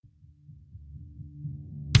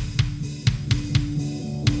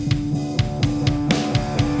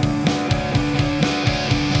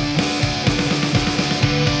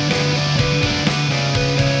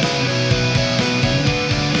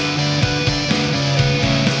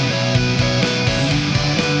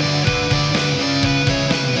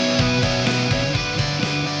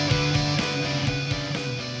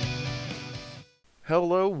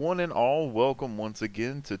welcome once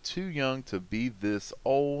again to Too Young to Be This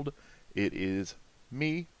Old. It is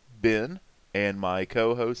me, Ben, and my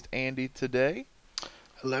co-host Andy today.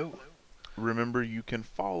 Hello. Remember, you can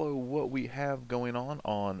follow what we have going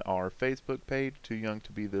on our Facebook page, Too Young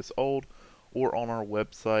to Be This Old, or on our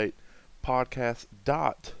website,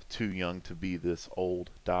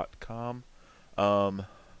 podcast.tooyoungtobethisold.com.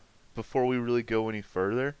 Before we really go any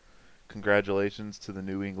further, congratulations to the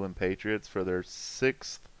New England Patriots for their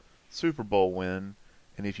 6th Super Bowl win.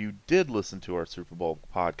 And if you did listen to our Super Bowl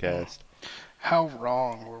podcast, How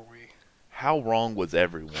wrong were we? how wrong was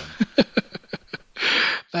everyone?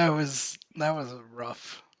 That was a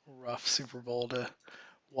rough Super Bowl to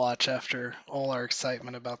watch after all our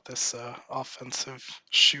excitement about this offensive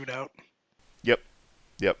shootout. Yep.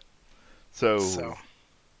 So So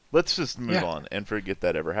let's just move yeah, on and forget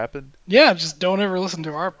that ever happened. just don't ever listen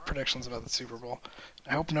to our predictions about the Super Bowl.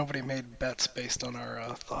 I hope nobody made bets based on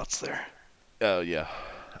our thoughts there. Oh yeah,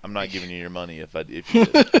 I'm not giving you your money if you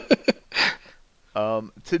did.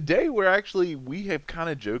 Today we have kind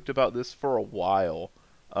of joked about this for a while.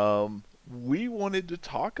 We wanted to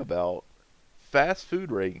talk about fast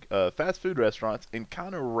food restaurants and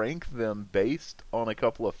kind of rank them based on a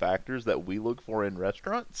couple of factors that we look for in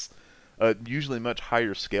restaurants. Usually much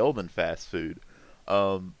higher scale than fast food.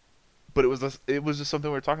 But it was just something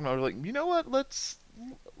we were talking about. We were like, you know what? Let's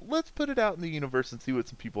put it out in the universe and see what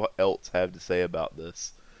some people else have to say about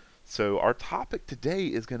this. So our topic today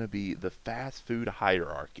is going to be the fast food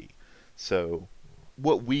hierarchy. So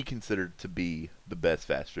what we consider to be the best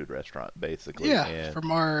fast food restaurant, basically. Yeah, And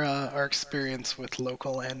from our experience with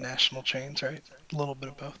local and national chains, right? A little bit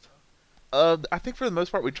of both. I think for the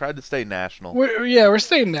most part we tried to stay national. We're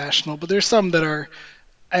staying national, but there's some that are.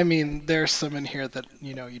 I mean, there's some in here that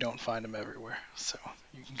you don't find them everywhere, so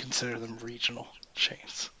you can consider them regional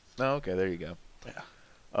chains. Oh, okay, there you go. Yeah.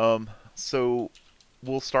 So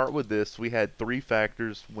we'll start with this. We had 3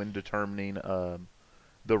 factors when determining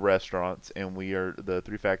the restaurants, and the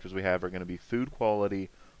 3 factors we have are going to be food quality,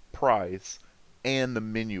 price, and the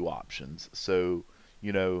menu options. So,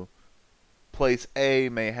 place A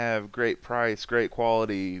may have great price, great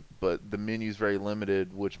quality, but the menu's very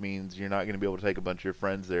limited, which means you're not going to be able to take a bunch of your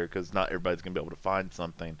friends there because not everybody's going to be able to find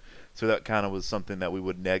something. So that kind of was something that we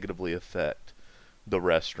would negatively affect the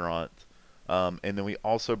restaurant. And then we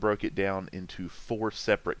also broke it down into 4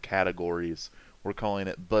 separate categories. We're calling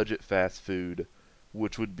it budget fast food,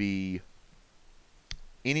 which would be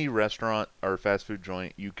any restaurant or fast food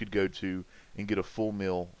joint you could go to and get a full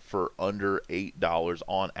meal for under $8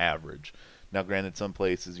 on average. Now, granted, some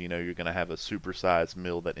places, you're going to have a supersized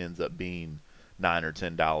meal that ends up being $9 or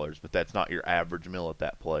 $10, but that's not your average meal at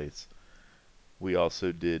that place. We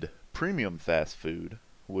also did premium fast food,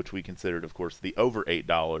 which we considered, of course, the over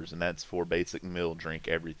 $8, and that's for basic meal, drink,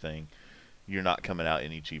 everything. You're not coming out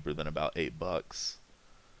any cheaper than about $8.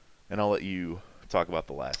 And I'll let you talk about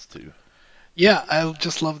the last 2. Yeah, I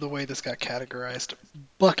just love the way this got categorized.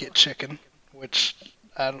 Bucket chicken, which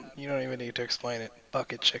you don't even need to explain it.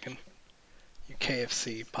 Bucket chicken. Your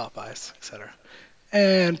KFC, Popeyes, etc.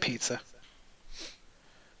 And pizza.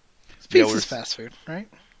 Pizza's fast food, right?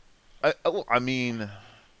 I mean,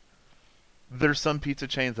 there's some pizza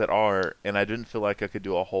chains that are, and I didn't feel like I could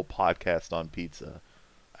do a whole podcast on pizza.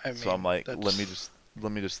 So I'm like, let me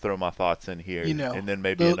just throw my thoughts in here, and then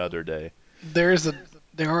maybe another day. There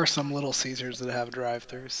are some Little Caesars that have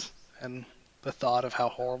drive-throughs, and the thought of how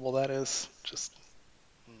horrible that is, just.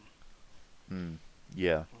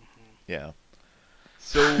 Yeah.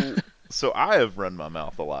 So I have run my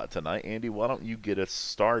mouth a lot tonight. Andy, why don't you get us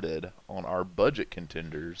started on our budget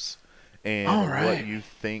contenders and what you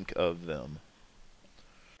think of them?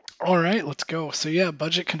 All right, let's go. So yeah,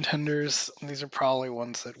 budget contenders, these are probably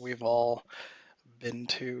ones that we've all been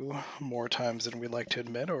to more times than we'd like to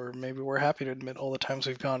admit, or maybe we're happy to admit all the times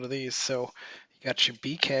we've gone to these. So you got your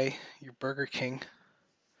BK, your Burger King,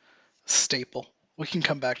 staple. We can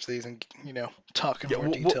come back to these and talk in more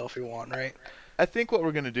detail if we want, right? I think what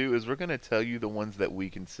we're going to do is we're going to tell you the ones that we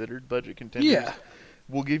considered budget contenders. Yeah.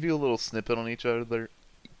 We'll give you a little snippet on each of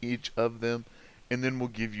them, and then we'll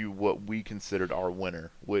give you what we considered our winner,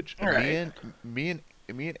 which me and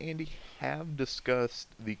Andy have discussed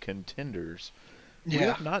the contenders. Yeah. We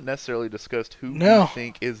have not necessarily discussed who we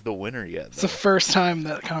think is the winner yet. It's the first time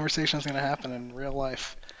that conversation is going to happen in real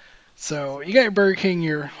life. So you got your Burger King,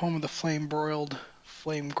 your home of the flame grilled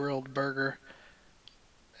burger,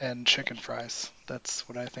 and chicken fries. That's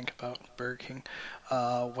what I think about Burger King.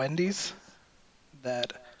 Wendy's,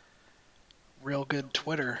 that real good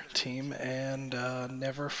Twitter team, and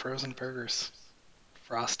never frozen burgers.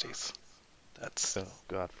 Frosties. That's oh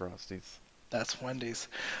god, Frosties. That's Wendy's.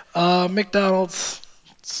 McDonald's.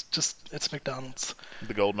 It's McDonald's.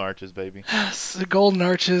 The Golden Arches, baby. It's the Golden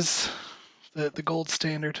Arches, the gold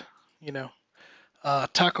standard. You know.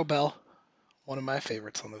 Taco Bell, one of my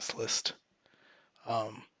favorites on this list.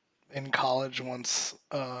 Um, in college, once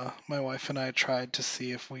my wife and I tried to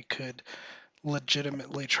see if we could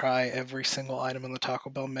legitimately try every single item on the Taco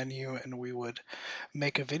Bell menu, and we would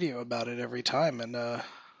make a video about it every time and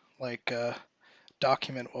like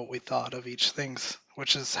document what we thought of each things.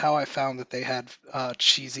 Which is how I found that they had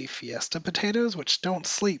cheesy Fiesta potatoes, which don't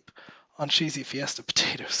sleep on cheesy Fiesta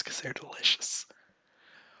potatoes because they're delicious.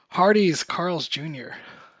 Hardee's Carl's Jr.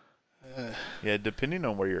 Uh, Yeah, depending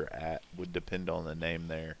on where you're at would depend on the name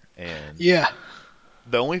there. And yeah,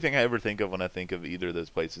 the only thing I ever think of when I think of either of those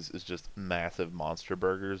places is just massive monster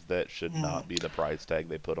burgers that should mm. not be the price tag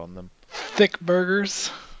they put on them. Thick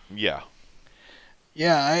burgers. Yeah.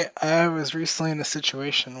 Yeah, I was recently in a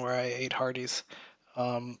situation where I ate Hardee's.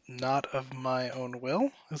 Not of my own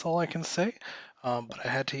will, is all I can say. But I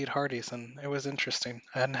had to eat Hardee's, and it was interesting.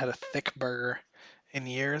 I hadn't had a thick burger in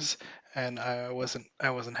years, and I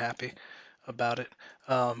wasn't happy about it.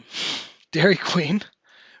 Um, Dairy Queen,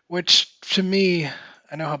 which to me,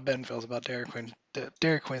 I know how Ben feels about Dairy Queen.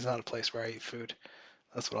 Dairy Queen's not a place where I eat food.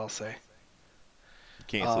 That's what I'll say.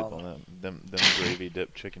 Can't sleep Um, on them gravy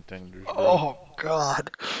dipped chicken tenders, bro. oh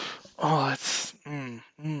God. Oh, it's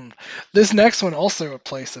This next one also a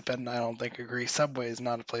place that Ben and I don't think agree. Subway is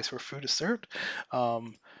not a place where food is served.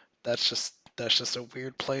 Um, that's just a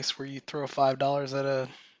weird place where you throw $5 at a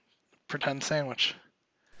pretend sandwich.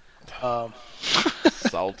 Um,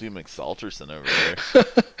 Salty McSalterson over there.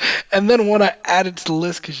 and then one I added to the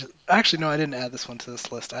list because actually no, I didn't add this one to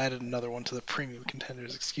this list. I added another one to the premium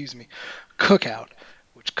contenders. Excuse me, Cookout,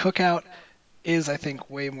 which Cookout is I think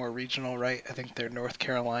way more regional, right? I think they're North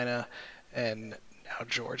Carolina and now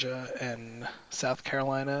Georgia and South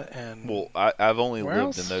Carolina and Well, I've only where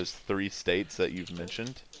lived in else? those three states that you've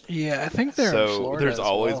mentioned, Yeah, I think they're in so Florida there's as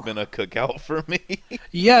always well. been a cookout for me.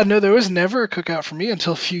 Yeah, no, there was never a cookout for me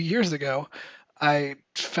until a few years ago. I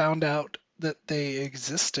found out that they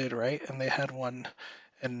existed, right? And they had one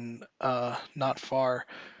in not far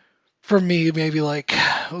for me, maybe like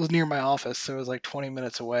it was near my office, so it was like 20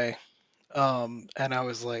 minutes away. And I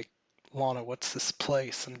was like, Lana, what's this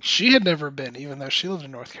place? And she had never been, even though she lived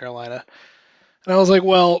in North Carolina. And I was like,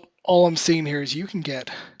 well, all I'm seeing here is you can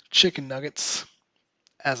get chicken nuggets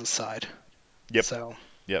as a side. Yep, So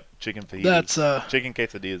yep. Chicken that's fajitas, chicken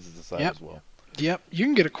quesadillas is the side yep, as well. yep. You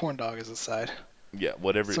can get a corn dog as a side. Yeah,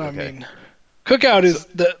 whatever. So I Okay, mean, cookout so is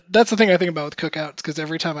that's the thing I think about with cookouts because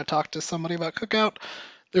every time I talk to somebody about cookout,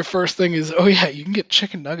 their first thing is, oh yeah, you can get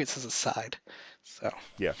chicken nuggets as a side. So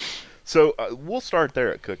yeah, so we'll start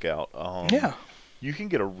there at cookout. yeah. You can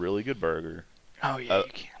get a really good burger, Oh yeah, a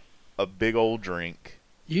you can. a big old drink,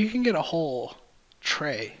 You can get a whole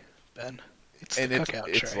tray, Ben. It's the and it's cookout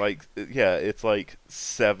it's tray. like yeah, it's like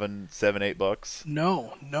 $7, $8.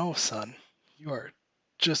 No, no, son. You are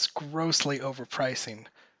just grossly overpricing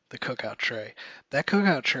the cookout tray. That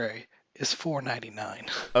cookout tray is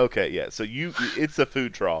 $4.99. Okay, yeah. So it's a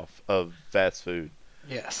food trough of fast food,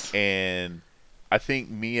 Yes. and I think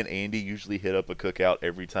me and Andy usually hit up a cookout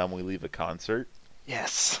every time we leave a concert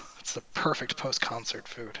Yes. It's the perfect post-concert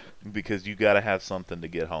food. because you got to have something to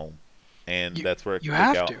get home, and You that's where a you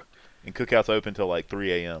have cookout to. and cookouts open till like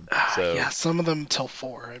 3 a.m. So Yeah, some of them till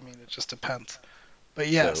 4. I mean, it just depends. But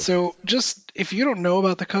yeah, so so just if you don't know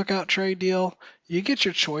about the cookout tray deal, you get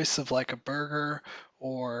your choice of like a burger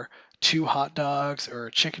or two hot dogs or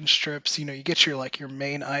chicken strips. You get your like your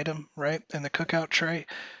main item, right, in the cookout tray.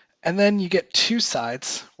 And then you get two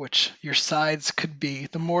sides, which your sides could be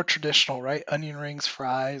the more traditional, right? Onion rings,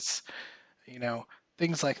 fries, you know,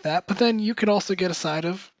 things like that. But then you could also get a side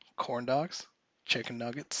of corn dogs, chicken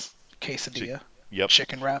nuggets, chi- quesadilla, yep,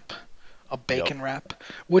 chicken wrap, a yep, bacon wrap,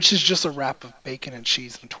 which is just a wrap of bacon and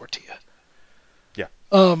cheese and tortilla. yeah.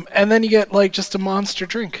 And then you get like just a monster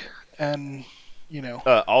drink, and you know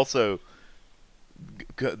Also,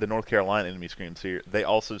 the North Carolina enemy screams here. They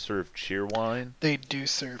also serve cheer wine, they do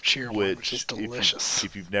serve Cheerwine, which is which delicious.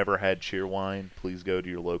 if you've never had cheer wine, please go to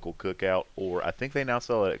your local cookout, or I think they now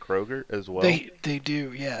sell it at Kroger as well. They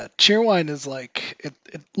do, yeah. Cheerwine is like it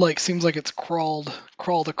like seems like it's crawled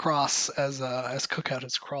across as Cookout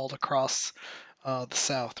has crawled across the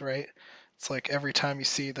South, right? It's like every time you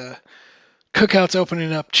see the Cookouts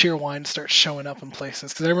opening up, Cheerwine starts showing up in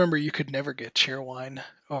places. Because I remember you could never get Cheerwine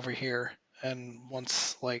over here, and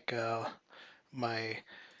once like my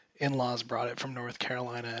in-laws brought it from North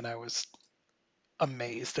Carolina, and I was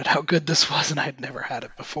amazed at how good this was, and I had never had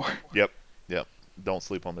it before. Yep, yep. Don't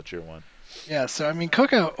sleep on the cheer wine. Yeah, so I mean,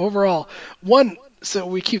 Cookout overall, one. So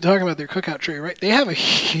we keep talking about their Cookout tree, right? They have a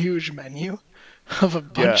huge menu of a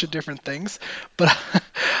Yeah, bunch of different things, but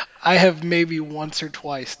I have maybe once or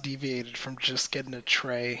twice deviated from just getting a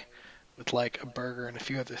tray with like a burger and a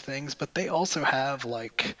few other things. But they also have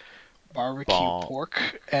like barbecue bomb.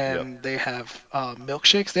 pork, Yep. and they have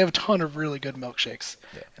milkshakes. They have a ton of really good milkshakes,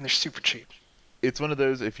 Yeah. and they're super cheap. It's one of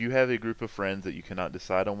those, if you have a group of friends that you cannot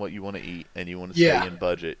decide on what you want to eat and you want to stay Yeah, in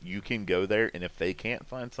budget, you can go there, and if they can't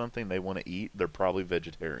find something they want to eat, they're probably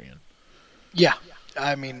vegetarian. yeah.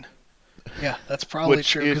 I mean, yeah, that's probably Which,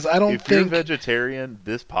 true because I if don't if you're think. vegetarian,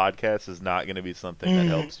 this podcast is not going to be something that Mm,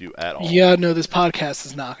 helps you at all. yeah, no, this podcast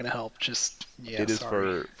is not going to help. Just yeah, It is sorry.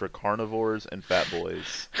 for carnivores and fat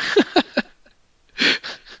boys.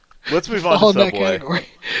 Let's You move on to fall in that Subway. category.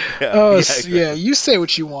 Yeah, Oh, yeah, yeah. exactly. You say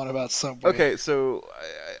what you want about Subway. Okay, so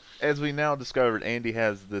as we now discovered, Andy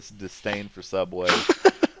has this disdain for Subway.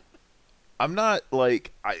 I'm not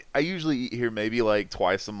like I usually eat here maybe like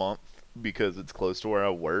twice a month because it's close to where I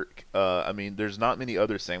work. I mean, there's not many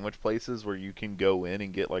other sandwich places where you can go in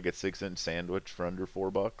and get like a 6-inch sandwich for under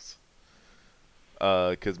 $4.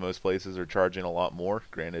 Because most places are charging a lot more.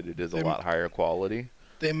 Granted, it is a They lot higher quality.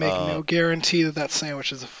 they make Uh, no guarantee that that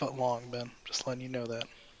sandwich is a foot long, Ben. Just letting you know that.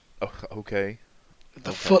 okay,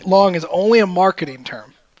 The okay. foot long is only a marketing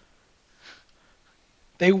term.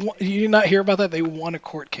 You did not hear about that? They won a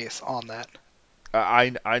court case on that.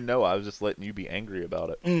 I know. I was just letting you be angry about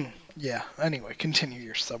it. Yeah. Anyway, continue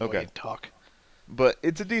your Subway Okay. talk. But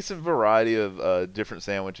it's a decent variety of different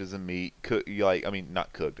sandwiches and meat. Like, I mean,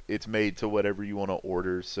 not cooked. It's made to whatever you want to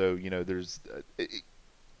order. So there's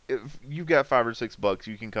if you got $5 or $6,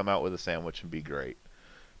 you can come out with a sandwich and be great.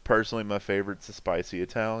 Personally, my favorite's the spicy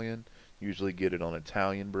Italian. Usually get it on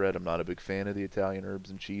Italian bread. I'm not a big fan of the Italian herbs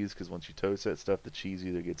and cheese because once you toast that stuff, the cheese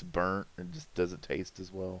either gets burnt or just doesn't taste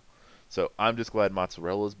as well. So I'm just glad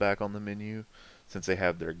mozzarella's back on the menu since they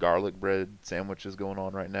have their garlic bread sandwiches going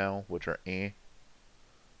on right now, which are eh.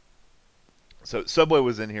 So Subway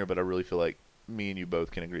was in here, but I really feel like me and you both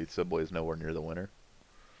can agree Subway is nowhere near the winner.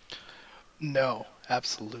 No,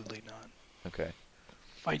 absolutely not. Okay.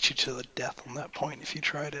 Fight you to the death on that point if you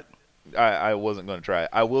tried it. I wasn't going to try it.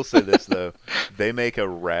 I will say this though, they make a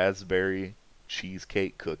raspberry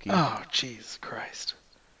cheesecake cookie Oh, Jesus Christ.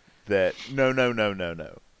 that no.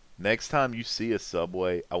 Next time you see a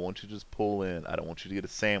Subway, I want you to just pull in. I don't want you to get a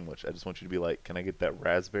sandwich. I just want you to be like, "Can I get that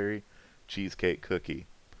raspberry cheesecake cookie?"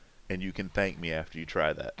 And you can thank me after you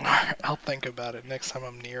try that. I'll think about it next time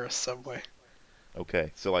I'm near a Subway.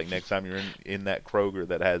 Okay. So like next time you're in that Kroger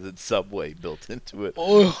that has its Subway built into it.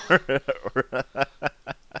 Oh,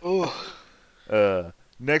 oh.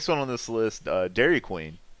 Next one on this list, Dairy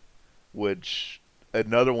Queen, which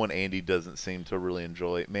another one Andy doesn't seem to really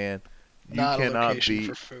enjoy. Man, you Not a cannot location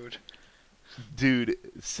for beat, food. dude.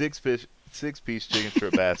 Six piece chicken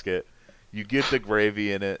strip basket. You get the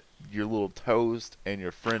gravy in it, your little toast, and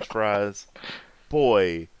your French fries.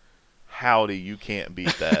 Boy, howdy, you can't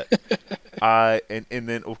beat that. And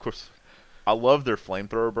then of course, I love their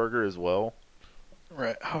flamethrower burger as well.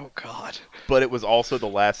 Right. Oh, God. But it was also the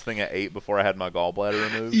last thing I ate before I had my gallbladder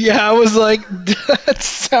removed. Yeah, I was like, that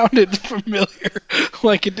sounded familiar.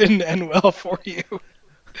 Like it didn't end well for you.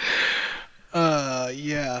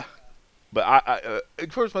 Yeah. But of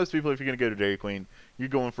course, most people, if you're gonna go to Dairy Queen, you're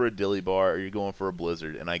going for a dilly bar or you're going for a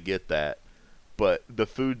Blizzard, and I get that. But the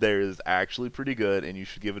food there is actually pretty good, and you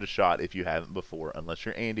should give it a shot if you haven't before, unless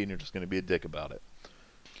you're Andy and you're just gonna be a dick about it.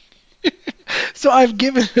 So I've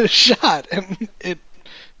given it a shot, and it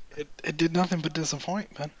did nothing but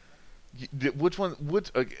disappoint, man. Which one?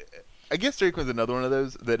 Which? I guess Dairy Queen's another one of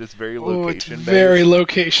those that is very Oh, it's location very based.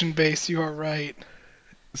 location based. You are right.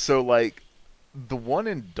 So like, the one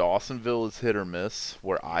in Dawsonville is hit or miss.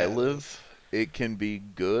 Where I Yeah, it is. live, it can be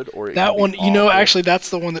good or it can That be one, awful. actually, that's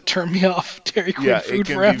the one that turned me off Dairy Queen Yeah, it food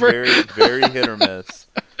can be forever. very, very hit or miss.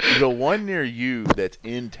 The one near you that's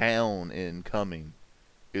in town and coming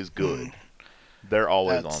is good. Hmm, They're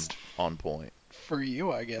always on that's on point. for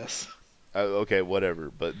you, I guess. Okay, whatever.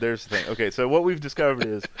 But there's the thing. Okay, so what we've discovered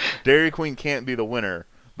is Dairy Queen can't be the winner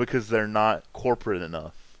because they're not corporate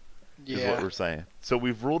enough. Is what Yeah, we're saying. So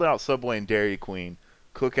we've ruled out Subway and Dairy Queen.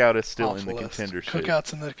 Cookout is still off in the the list. contendership.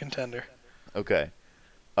 Cookouts in the contender. Okay.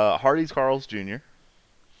 Hardee's Carl's Jr.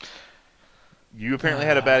 You apparently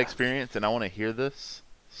had a bad experience, and I want to hear this.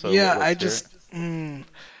 So Yeah, I let's hear it. just.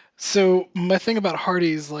 So my thing about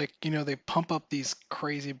Hardee's, like, they pump up these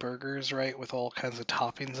crazy burgers, right, with all kinds of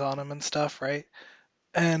toppings on them and stuff, right?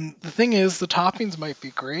 And the thing is, the toppings might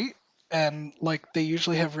be great, and like they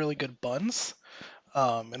usually have really good buns.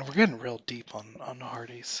 And we're getting real deep on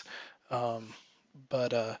Hardee's. Um,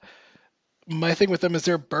 but my thing with them is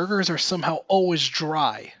their burgers are somehow always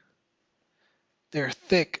dry. They're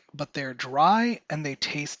thick, but they're dry and they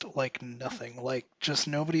taste like nothing. Like just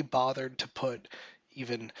nobody bothered to put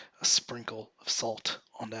even a sprinkle of salt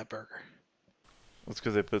on that burger. It's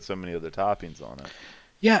because they put so many other toppings on it.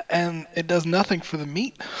 Yeah, and it does nothing for the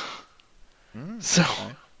meat. So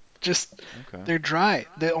Okay. just Okay. they're dry.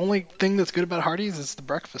 The only thing that's good about Hardee's is the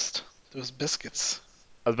breakfast. Those biscuits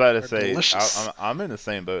I was about to are say delicious. I'm in the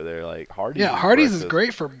same boat there. Like Hardee's Yeah, is Hardee's is breakfast.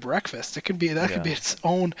 great for breakfast. It could be that could be Yeah. its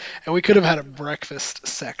own, and we could have had a breakfast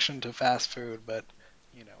section to fast food, but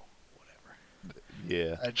you know, whatever.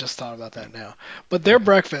 Yeah. I just thought about that now. But their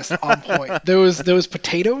breakfast on point. Those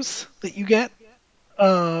potatoes that you get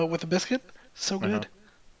with a biscuit, so good,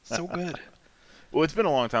 so good. Well, it's been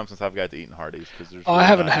a long time since I've got to eat in Hardee's because there's Oh, I really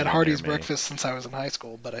haven't not had any Hardee's near me. breakfast since I was in high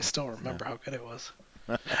school, but I still remember how good it was.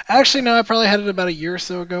 Actually, no, I probably had it about a year or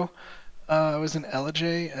so ago. I was in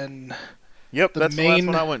Ellijay, and Yep, the that's the last main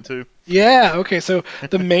one I went to. yeah, okay, so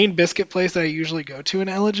the main biscuit place that I usually go to in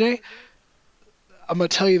Ellijay, I'm gonna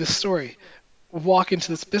tell you the story. We walk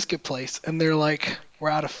into this biscuit place, and they're like, "We're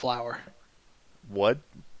out of flour." What?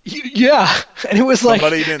 Yeah, and it was like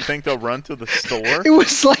Somebody didn't think they'll run to the store? it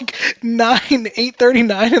was like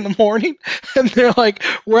 8:39 in the morning, and they're like,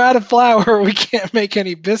 "We're out of flour. We can't make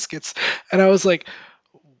any biscuits." And I was like,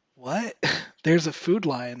 "What? There's a Food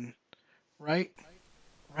Lion, right,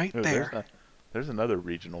 right Oh, there." there's another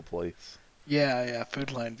regional place. Yeah, yeah,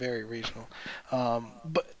 Food Lion, very regional.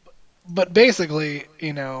 But basically,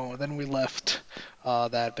 then we left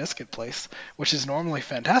that biscuit place, which is normally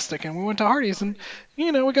fantastic, and we went to Hardee's, and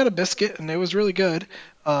we got a biscuit, and it was really good.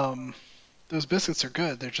 Those biscuits are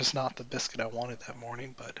good. They're just not the biscuit I wanted that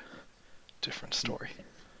morning, but different story.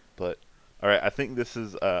 But all right, I think this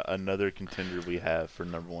is another contender we have for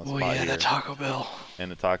number one Oh spot yeah, here, the Taco Bell. and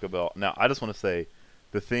the Taco Bell. Now, I just want to say,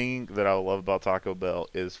 the thing that I love about Taco Bell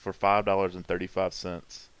is for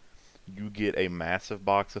 $5.35, you get a massive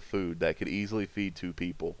box of food that could easily feed two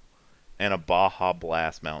people, and a Baja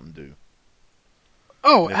Blast Mountain Dew.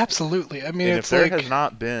 Oh, And if, absolutely. I mean, and if it's there like has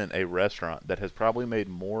not been a restaurant that has probably made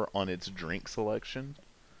more on its drink selection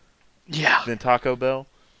yeah, than Taco Bell,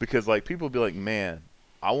 because like people be like, man,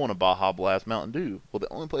 I want a Baja Blast Mountain Dew. Well, the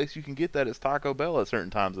only place you can get that is Taco Bell at certain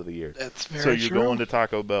times of the year. that's So very you're true. going to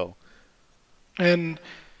Taco Bell. And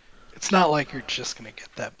it's not like you're just gonna get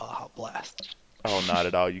that Baja Blast. Oh, not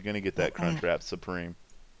at all. You're gonna get that Mm-mm. Crunchwrap Supreme,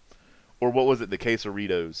 or what was it? The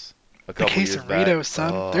Quesaritos a The couple years back. quesaritos,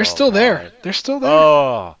 son. They're Oh still there. God. They're still there.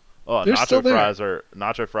 Oh, They're still there.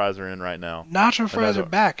 nacho fries are in right now. Nacho fries are Another.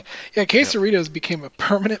 back. Yeah, Yep. quesaritos became a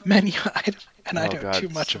permanent menu item, and I Oh know God. too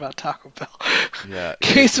much about Taco Bell. Yeah.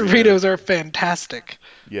 Quesaritos are fantastic.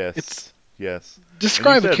 Yes. It's- Yes.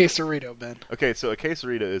 Describe a said- quesarito, Ben. Okay, so a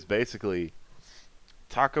quesarito is basically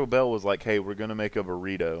Taco Bell was like, hey, we're gonna make a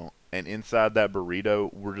burrito, and inside that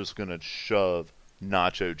burrito, we're just gonna shove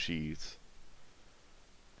nacho cheese.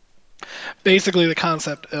 Basically, the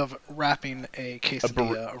concept of wrapping a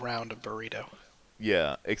quesadilla around a burrito.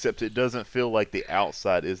 Yeah, except it doesn't feel like the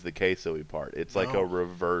outside is the queso-y part. It's like No. a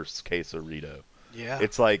reverse quesarito. Yeah.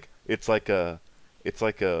 It's like a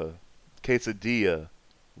quesadilla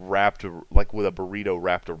wrapped like with a burrito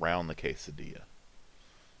wrapped around the quesadilla.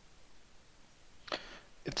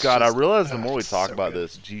 It's God, just- I realize the more we it's talk so about good.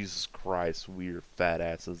 this, Jesus Christ, we're fat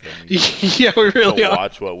asses that need Yeah, we really to are.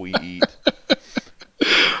 watch what we eat.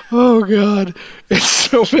 Oh god, it's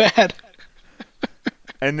so bad.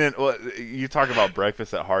 And then well, you talk about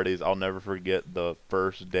breakfast at Hardee's. I'll never forget the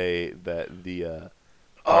first day that the Taco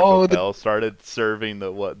Oh, Bell started serving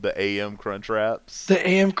the AM Crunch Wraps. the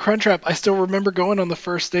AM Crunchwrap. I still remember going on the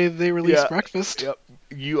first day that they released Yeah, breakfast. Yep.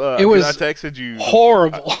 You It was I texted you.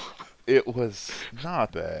 Horrible. It was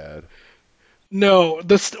not bad. No,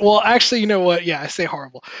 well, actually, you know what? Yeah, I say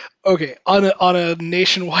horrible. Okay, on a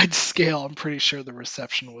nationwide scale, I'm pretty sure the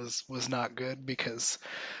reception was not good because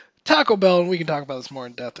Taco Bell, and we can talk about this more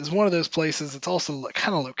in depth, is one of those places. It's also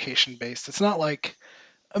kind of location based. It's not like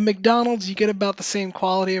a McDonald's. You get about the same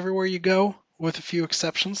quality everywhere you go, with a few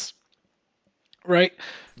exceptions, right?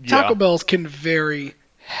 Yeah. Taco Bells can vary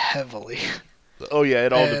heavily. Oh yeah,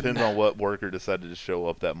 it all And- depends on what worker decided to show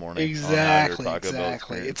up that morning. Exactly, on how your Taco Bell exactly.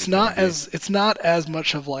 experience It's is not gonna be. as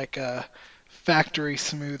much of like a factory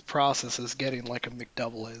smooth process as getting like a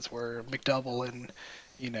McDouble is, where McDouble in,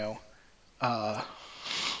 uh,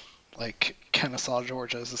 like Kennesaw,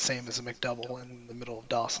 Georgia, is the same as a McDouble in the middle of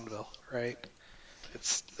Dawsonville, right?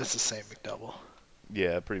 It's the same McDouble,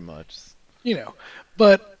 Yeah, pretty much.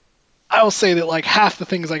 But I will say that like half the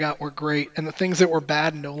things I got were great, and the things that were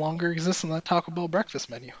bad no longer exist in that Taco Bell breakfast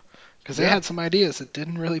menu because they Yeah. had some ideas that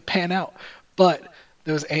didn't really pan out. But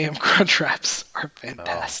Those AM Crunch Wraps are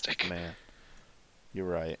Oh fantastic. man, you're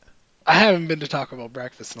right. I haven't been to Taco Bell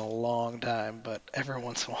breakfast in a long time, but every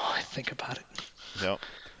once in a while I think about it. Yep.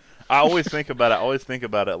 I always think about it. I always think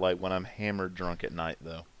about it like when I'm hammered drunk at night,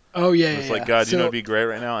 though. Oh yeah, And yeah, it's like, yeah. God, you know, So it'd be great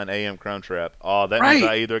right now, an AM Crunch Wrap. Oh, that means right,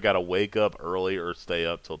 I either got to wake up early or stay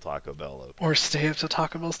up till Taco Bell or opens. stay up till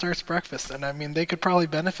Taco Bell starts breakfast, and I mean they could probably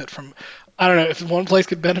benefit from. I don't know if one place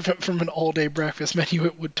could benefit from an all-day breakfast menu,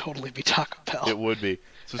 it would totally be Taco It Bell, would be.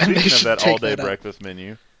 So and they speaking of should that take all-day that up. breakfast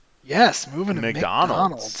menu, Yes, moving to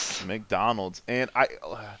McDonald's, McDonald's. McDonald's, and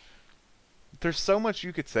there's so much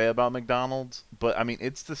you could say about McDonald's, but I mean,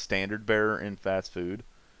 it's the standard bearer in fast food.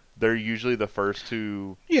 They're usually the first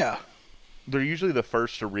to Yeah. they're usually the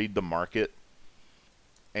first to read the market,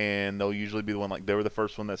 and they'll usually be the one like they were the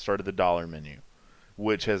first one that started the dollar menu,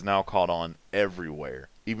 which has now caught on everywhere.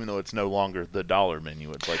 Even though it's no longer the dollar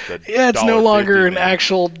menu, it's like the Yeah, it's no $1.50 longer an menu.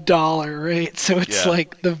 actual dollar, right? So it's Yeah,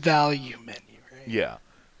 like the value menu, right? yeah,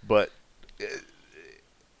 but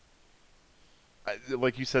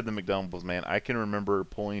like you said, the McDoubles, man, I can remember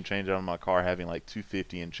pulling change out of my car, having like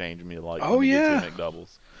 250 and change me like Oh let me get yeah. two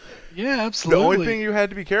McDoubles. Yeah, The only absolutely. thing you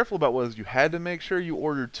had to be careful about was you had to make sure you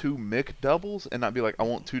ordered two McDoubles and not be like, I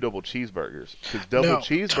want two double cheeseburgers, because double No,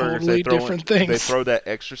 cheeseburgers totally different they things. throw that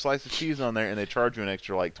extra slice of cheese on there and they charge you an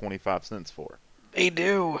extra like 25 cents for it. They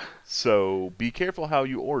do. So be careful how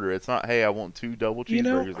you order. It's not, hey, I want two double You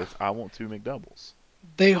know, cheeseburgers. It's, I want two McDoubles.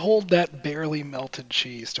 they hold that barely melted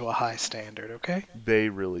cheese to a high standard, okay? They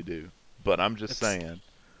really do. But I'm just It's saying,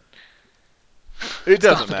 it it's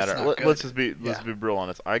not doesn't that it's matter. not Let's good. just be Yeah. real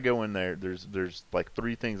honest. I go in there. There's like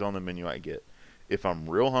three things on the menu I get. If I'm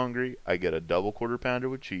real hungry, I get a double quarter pounder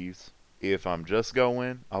with cheese. If I'm just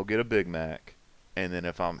going, I'll get a Big Mac. And then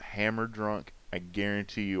if I'm hammered drunk, I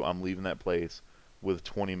guarantee you I'm leaving that place with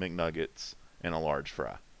 20 McNuggets and a large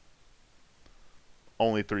fry.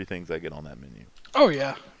 Only three things I get on that menu. Oh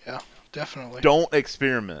yeah. Yeah, definitely. Don't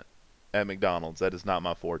experiment at McDonald's. That is not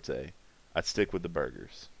my forte. I stick with the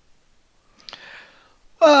burgers.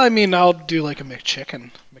 Well, I mean, I'll do like a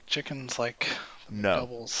McChicken. McChicken's like the No.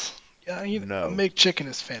 McDoubles. Yeah, a No. McChicken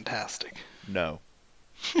is fantastic. No.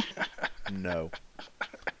 No.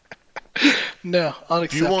 No,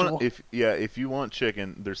 If you want, unacceptable. if you want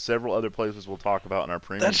chicken, there's several other places we'll talk about in our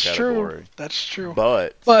premium That's true. category. That's true.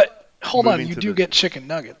 But But hold on, moving you to do the, get chicken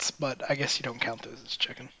nuggets, but I guess you don't count those as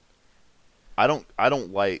chicken. I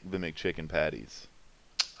don't like the McChicken patties.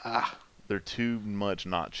 Ah, They're too much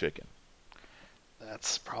not chicken.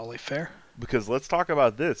 that's probably fair. Because let's talk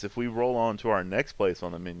about this. If we roll on to our next place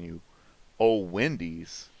on the menu, Old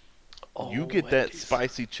Wendy's, Oh, you get that Wendy's.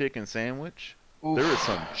 spicy chicken sandwich. Oof. There is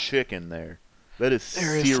some chicken there. That is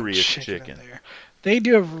There is some serious chicken chicken. in there. They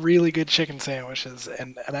do have really good chicken sandwiches,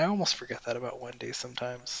 and I almost forget that about Wendy's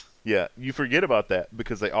sometimes. Yeah, you forget about that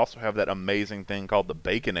because they also have that amazing thing called the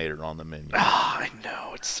Baconator on the menu. Ah, I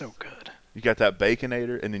know, it's so good. You got that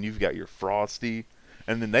Baconator, and then you've got your Frosty,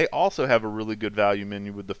 and then they also have a really good value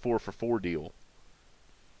menu with the 4 for $4 deal.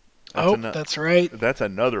 Oh, ano- that's right. that's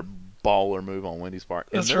another baller move on Wendy's part.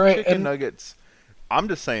 And That's their right. chicken And nuggets, I'm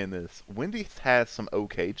just saying this: Wendy's has some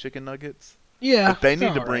okay chicken nuggets, yeah, but they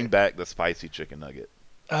need they're to bring alright. back the spicy chicken nugget.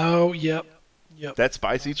 Oh, yep, yep. That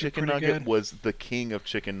spicy Those are chicken pretty nugget good. was the king of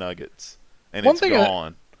chicken nuggets, and One it's thing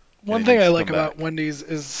gone. One it thing needs I to like come about back. Wendy's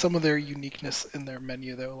is some of their uniqueness in their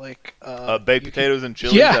menu, though. Like, Baked you potatoes and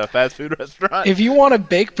chilies yeah. at a fast food restaurant. if you want a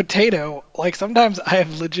baked potato, like sometimes I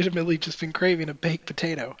have legitimately just been craving a baked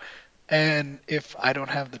potato, and if I don't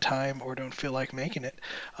have the time or don't feel like making it,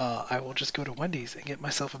 I will just go to Wendy's and get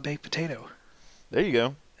myself a baked potato There you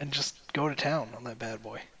go. and just go to town on that bad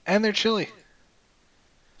boy. And they're chili.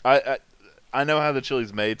 I I know how the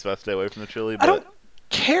chili's made, so I stay away from the chili. I don't But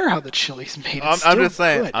care how the chili's made. I'm It's still just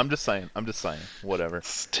saying. good. I'm just saying. I'm just saying. Whatever. It's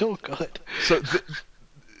still good. So,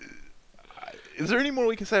 is there any more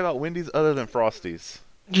we can say about Wendy's other than Frosties?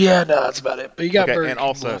 Yeah, no, that's about it. But you got Okay, Burger and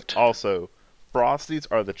King also, left. Frosties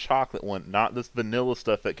are the chocolate one, not this vanilla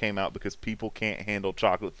stuff that came out because people can't handle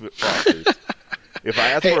chocolate Frosties. If I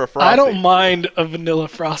ask Hey, for a Frosty, I don't mind a vanilla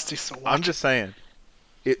frosty so much. I'm just saying,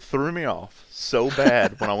 it threw me off so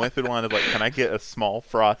bad when I went through the line of like, can I get a small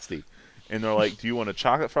Frosty? And they're like, do you want a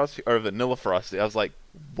chocolate Frosty or a vanilla Frosty? I was like,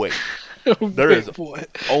 wait, there Wait, is what?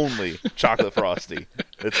 only chocolate Frosty.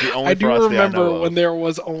 It's the only I do Frosty I know remember of. when there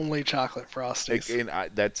was only chocolate frosties. And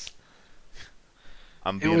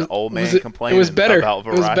I'm It being was, an old was man it, complaining it was better. about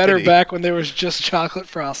It variety. was better back when there was just chocolate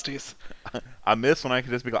frosties. I miss when I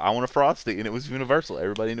could just be like, I want a Frosty, and it was universal.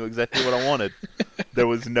 Everybody knew exactly what I wanted. There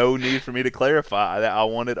was no need for me to clarify that I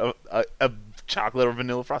wanted a chocolate or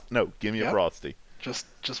vanilla Frosty. No, give me a Yep. Frosty.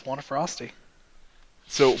 Just want a frosty.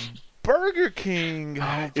 So, Burger King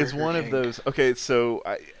Oh, is Burger one of King. those. Okay, so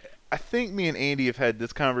I think me and Andy have had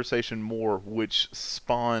this conversation more, which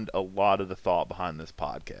spawned a lot of the thought behind this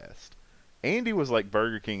podcast. Andy was like,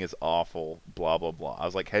 Burger King is awful, blah, blah, blah. I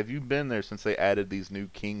was like, have you been there since they added these new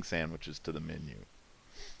King sandwiches to the menu?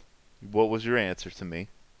 What was your answer to me?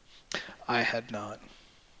 I had not.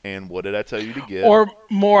 And what did I tell you to get? Or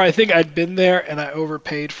more, I think I'd been there and I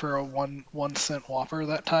overpaid for a 1 cent Whopper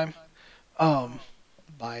that time. Um,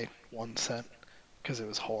 by 1 cent because it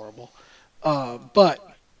was horrible. But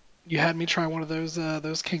you had me try one of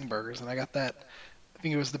those King burgers, and I got that. I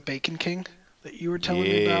think it was the Bacon King that you were telling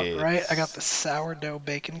me about, right? I got Yes. the sourdough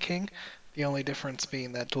Bacon King. The only difference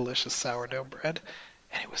being that delicious sourdough bread,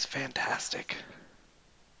 and it was fantastic.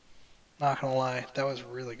 Not gonna lie, that was a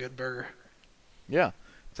really good burger. Yeah,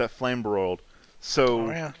 it's that flame broiled. Oh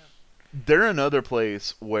So yeah. they're another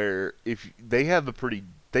place where if they have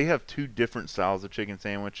they have two different styles of chicken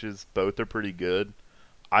sandwiches. Both are pretty good.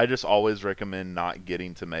 I just always recommend not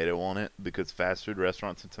getting tomato on it because fast food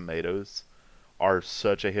restaurants and tomatoes are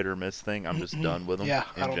such a hit or miss thing. I'm just done with them Yeah,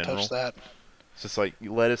 I in don't touch general. that. It's just like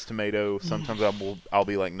lettuce, tomato. Sometimes I'll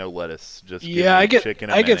be like no lettuce. Just give Yeah, I me get chicken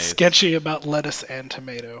and I get mayonnaise. sketchy about lettuce and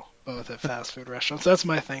tomato both at fast food restaurants. That's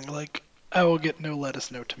my thing. Like I will get no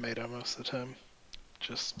lettuce, no tomato most of the time.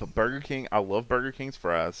 Just But Burger King, I love Burger King's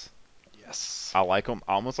fries. yes. I like them.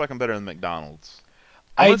 I almost like them better than McDonald's.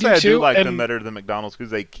 I'm I gonna do say I do too, like them and better than McDonald's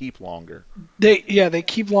because they keep longer. they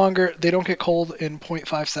keep longer. They don't get cold in zero point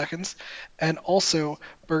 0.5 seconds, and also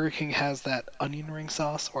Burger King has that onion ring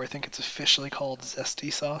sauce, or I think it's officially called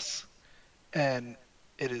zesty sauce, and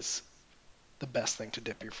it is the best thing to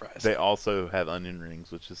dip your fries They in. also have onion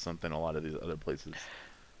rings, which is something a lot of these other places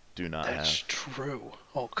do not That's have. true.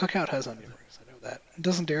 Oh, Cookout has onion rings. I know that.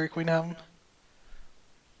 Doesn't Dairy Queen have them?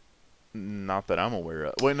 Not that I'm aware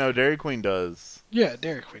of. Wait, no, Dairy Queen does. Yeah,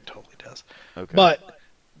 Dairy Queen totally does. Okay. But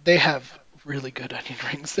they have really good onion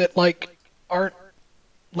rings that like aren't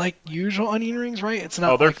like usual onion rings, right? It's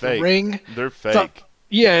Oh, not they're like the fake. ring. They're It's not, fake.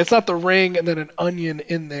 yeah, it's not the ring and then an onion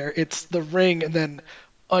in there. It's the ring and then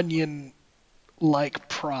onion like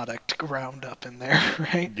product ground up in there,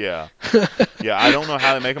 right? Yeah. Yeah, I don't know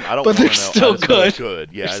how they make them. I don't But want they're to know. still I just know it's good.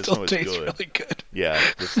 good. Yeah, They I just still know it's taste good. really good. Yeah,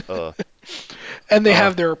 just And they uh,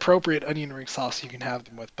 have their appropriate onion ring sauce you can have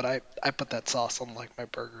them with, but I put that sauce on like my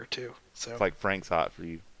burger too. So it's like Frank's Hot for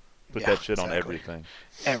you. Put yeah, that shit on exactly. everything.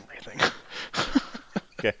 Everything.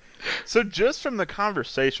 Okay. So just from the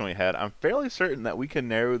conversation we had, I'm fairly certain that we can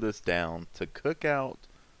narrow this down to Cookout,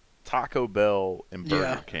 Taco Bell, and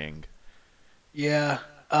Burger Yeah. King. Yeah.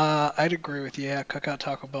 I'd agree with you. Yeah, Cookout,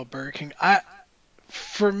 Taco Bell, Burger King.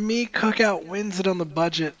 For me, Cookout wins it on the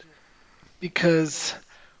budget because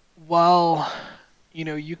while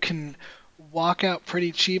you can walk out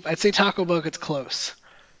pretty cheap, I'd say Taco Bell gets close,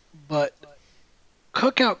 but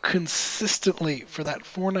Cookout consistently for that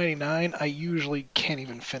 $4.99, I usually can't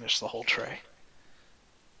even finish the whole tray.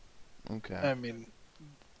 Okay. I mean,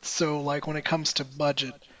 so like when it comes to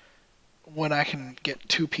budget, when I can get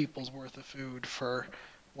two people's worth of food for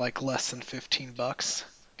like less than $15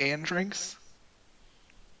 and drinks,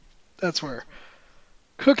 that's where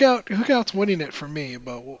Cookout's winning it for me.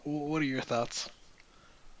 But what are your thoughts?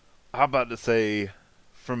 I'm about to say,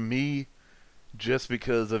 for me, just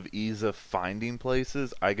because of ease of finding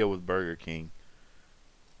places, I go with Burger King.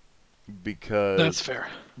 That's Because fair.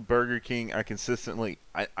 Burger King,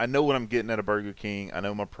 I know what I'm getting at a Burger King. I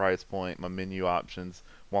know my price point, my menu options.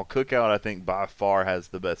 While Cookout, I think by far has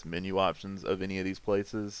the best menu options of any of these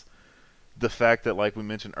places. The fact that, like we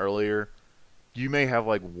mentioned earlier, you may have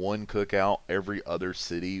like one Cookout every other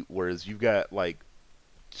city, whereas you've got like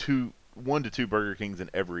 1 to 2 Burger Kings in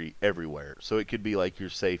everywhere. So it could be like your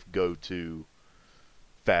safe go-to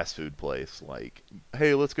fast food place. Like,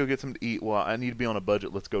 hey, let's go get something to eat. Well, I need to be on a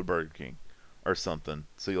budget. Let's go to Burger King or something.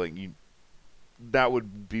 So like that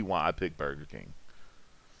would be why I pick Burger King.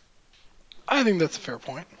 I think that's a fair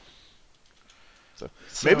point. So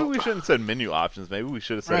So, maybe we shouldn't have said menu options. Maybe we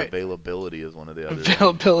should have said right. availability as one of the other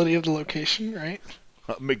things. Availability of the location, right?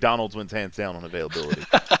 McDonald's wins hands down on availability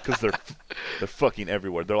because they're fucking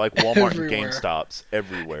everywhere. They're like Walmart and Everywhere. GameStops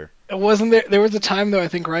everywhere. It wasn't there. There was a time though, I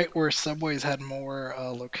think, right, where Subway's had more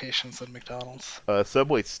locations than McDonald's.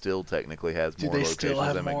 Subway still technically has Do more they still locations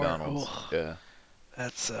have than more? McDonald's. Ugh. Yeah,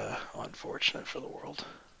 That's unfortunate for the world.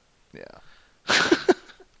 yeah.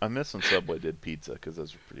 I miss when Subway did pizza because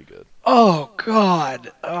those were pretty good. Oh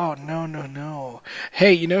God! Oh no no no!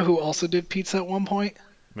 Hey, you know who also did pizza at one point?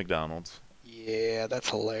 McDonald's. Yeah, that's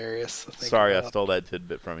hilarious. To think Sorry, I about. stole that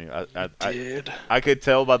tidbit from you. Did. I could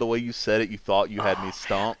tell by the way you said it, you thought you had me Oh,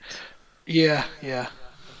 stumped. yeah, yeah.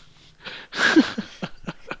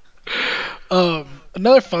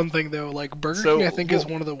 Another fun thing though, like Burger King, I So, think is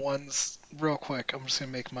well, one of the ones. Real quick, I'm just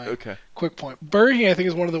gonna make my okay. quick point. Burger King, I think,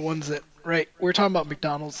 is one of the ones that, right? We're talking about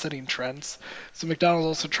McDonald's setting trends. So McDonald's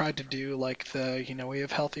also tried to do like the, we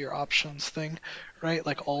have healthier options thing, right?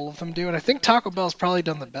 Like all of them do, and I think Taco Bell's probably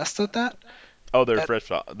done the best at that. Oh, their At,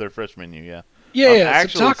 fresh menu, yeah. yeah, yeah. So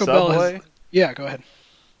Actually, Taco Bell has, Subway. yeah. Go ahead.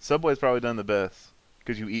 Subway's probably done the best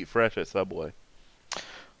because you eat fresh at Subway.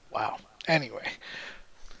 Wow. Anyway,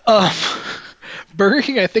 um, Burger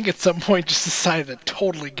King, I think at some point just decided to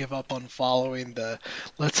totally give up on following the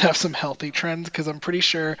let's have some healthy trends because I'm pretty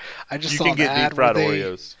sure I just You saw can an get deep ad where fried they,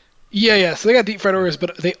 Oreos. yeah, yeah. So they got deep fried Oreos,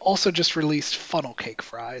 but they also just released funnel cake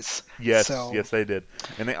fries. Yes, So yes, they did.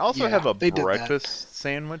 And they also yeah, have a they did that. breakfast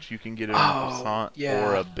sandwich. You can get it on a Oh croissant or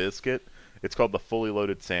yeah. a biscuit. It's called the fully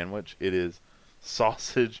loaded sandwich. It is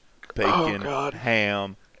sausage, Oh bacon, god.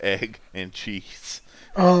 ham, egg, and cheese.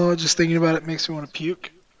 Oh, just thinking about it makes me want to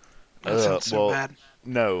puke. That sounds so Well, bad.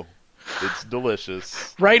 no, it's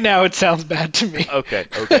delicious. Right now, it sounds bad to me. Okay,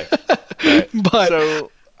 okay. All right. But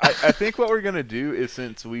So I think what we're gonna do is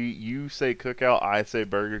since you say Cookout, I say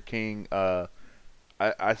Burger King.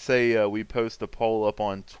 I say we post a poll up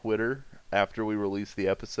on Twitter after we release the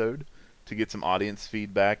episode to get some audience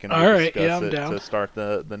feedback and all we'll right, yeah, discuss I'm it down. to start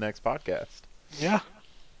the next podcast. Yeah.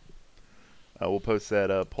 We'll post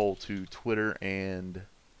that poll to Twitter and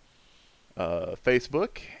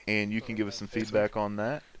Facebook, and you can give us some feedback on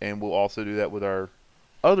that. And we'll also do that with our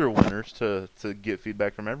other winners to get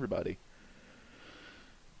feedback from everybody.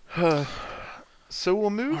 So we'll All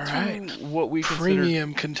move right. to what we consider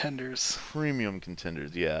Premium contenders. premium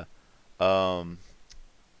contenders. Yeah. Um,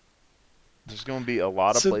 there's going to be a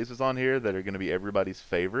lot of So places on here that are going to be everybody's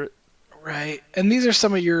favorite. right, and these are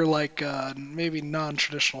some of your like maybe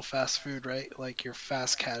non-traditional fast food, right? Like your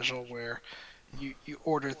fast casual where you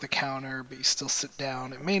order at the counter, but you still sit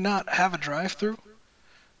down. It may not have a drive-through.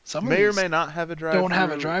 Some of May or these may not have a don't have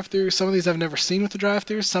a drive-through. drive-through. Some of these I've never seen with a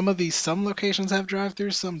drive-through. Some locations have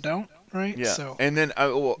drive-throughs, some don't, right? Yeah, So and then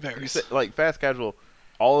well, you varies. say, like fast casual,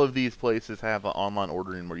 all of these places have an online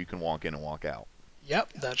ordering where you can walk in and walk out.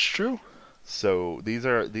 Yep, that's true. So these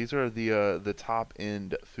are the top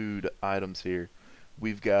end food items here.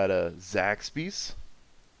 We've got Zaxby's,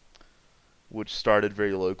 which started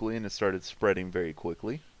very locally and it started spreading very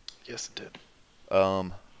quickly. Yes, it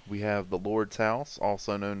did. We have the Lord's House,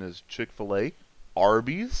 also known as Chick-fil-A,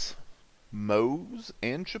 Arby's, Moe's,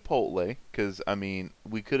 and Chipotle. Because I mean,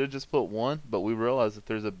 we could have just put one, but we realized that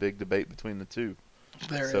there's a big debate between the two.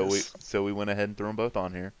 There So is. we went ahead and threw them both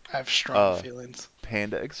on here. I have strong Uh, feelings.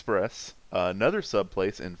 Panda Express, another sub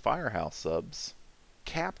place in Firehouse Subs,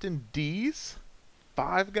 Captain D's,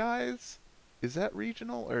 Five Guys. Is that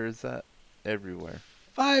regional or is that everywhere?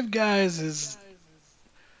 Five Guys is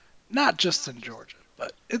not just in Georgia,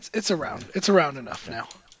 but it's around. Okay. It's around enough Okay. now.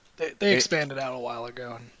 They It- expanded out a while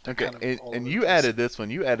ago, and they're Okay, kind of all and over you the place. added this one.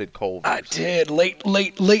 You added Culver's. I did late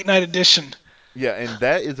night edition. Yeah, and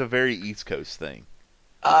that is a very East Coast thing.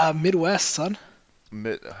 Midwest, son.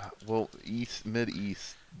 Mid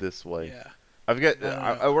East this way. Yeah. I've got No.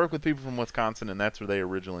 I work with people from Wisconsin, and that's where they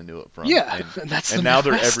originally knew it from. Yeah, and, and that's and the now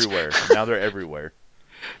they're Midwest. everywhere. Now they're everywhere.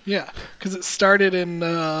 Yeah, because it started in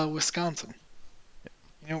Wisconsin.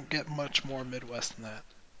 You don't get much more Midwest than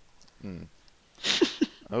that.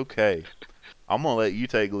 Okay, I'm gonna let you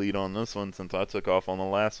take lead on this one since I took off on the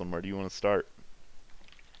last one. Where do you want to start?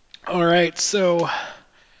 All right, so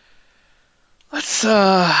let's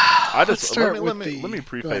Let's start let with me the. let me Go ahead.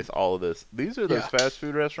 preface all of this. These are those Yeah. fast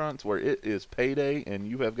food restaurants where it is payday and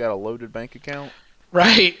you have got a loaded bank account,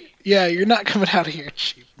 Right. Yeah, you're not coming out of here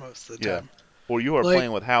cheap most of the Yeah. time. or you are Like-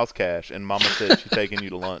 playing with house cash and Mama said she's taking you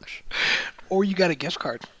to lunch, Or you got a gift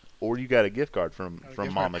card. or you got a gift card from Got a gift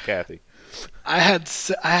card. Mama Kathy. I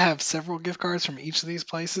have several gift cards from each of these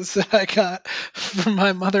places that I got from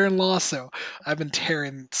my mother-in-law, so I've been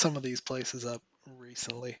tearing some of these places up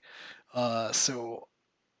recently. So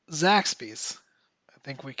Zaxby's, I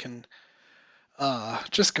think we can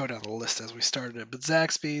just go down the list as we started it. But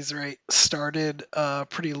Zaxby's, right, started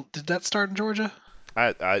pretty. Did that start in Georgia?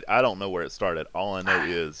 I don't know where it started. All I know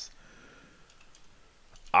is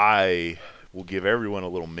I will give everyone a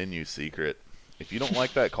little menu secret. If you don't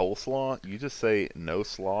like that coleslaw, you just say no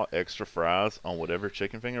slaw, extra fries on whatever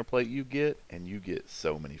chicken finger plate you get, and you get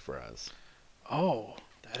so many fries. Oh,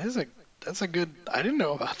 that's a good. I didn't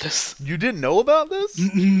know about this. You didn't know about this?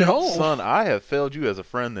 No. Son, I have failed you as a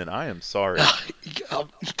friend, then I am sorry.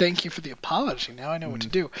 Thank you for the apology. Now I know what to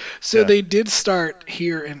do. So Yeah. they did start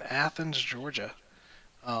here in Athens, Georgia,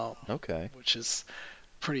 Okay. which is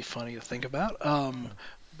pretty funny to think about.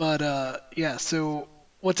 But yeah, so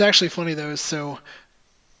what's actually funny though is so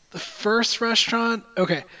The first restaurant,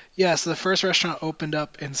 okay, yeah. So the first restaurant opened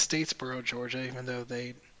up in Statesboro, Georgia, even though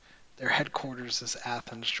their headquarters is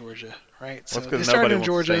Athens, Georgia, right? Well, it's So they because started nobody in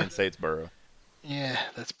wants to stay Georgia. in Statesboro. Yeah,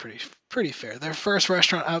 that's pretty fair. Their first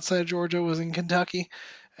restaurant outside of Georgia was in Kentucky,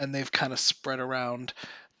 and they've kind of spread around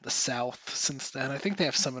the South since then. I think they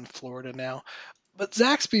have some in Florida now. But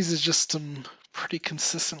Zaxby's is just some pretty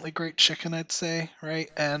consistently great chicken, I'd say, right?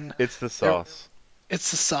 And It's the they're sauce.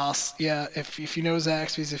 it's the sauce. Yeah, if you know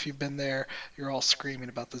Zaxby's, if you've been there, you're all screaming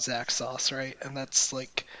about the Zax sauce, right? And that's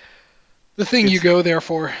like the thing you It's go there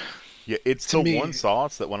for, Yeah, it's to the one me,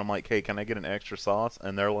 sauce that when I'm like, hey, can I get an extra sauce?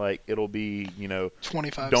 And they're like, it'll be,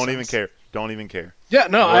 25 don't even cents. care. Don't even care. Yeah,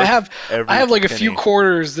 no, I Worth have I every have like a few penny.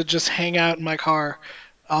 quarters that just hang out in my car.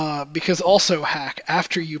 Because also hack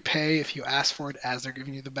after you pay, if you ask for it as they're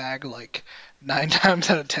giving you the bag, like 9 times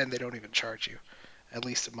out of 10 they don't even charge you. At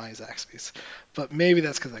least at my Zaxby's. But maybe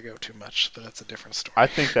that's because I go too much. But that's a different I story.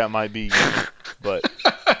 think that might be you. But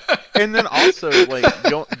and then also like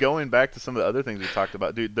going back to some of the other things we talked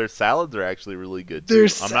about, dude, their salads are actually really good Their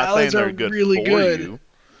too. I'm not saying salads are they're good really for good. you,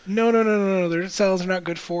 No. Their salads are not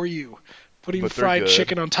good for you. Putting but they're fried good.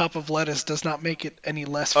 chicken on top of lettuce does not make it any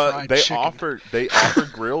less fried They chicken. offer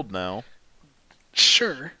grilled now,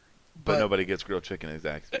 Sure, but but nobody gets grilled chicken at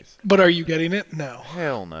Zaxby's. are you getting it? No.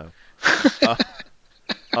 Hell no.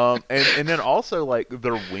 Uh, and then also like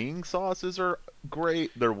their wing sauces are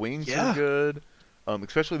great. Their wings are Yeah. good.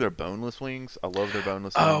 Especially their boneless wings. I love their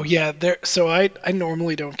boneless Oh wings. yeah, so I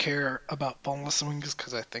normally don't care about boneless wings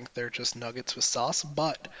because I think they're just nuggets with sauce,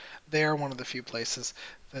 but they are one of the few places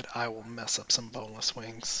that I will mess up some boneless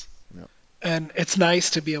wings. Yep. And it's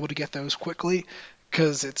nice to be able to get those quickly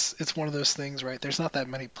because it's one of those things, right? There's not that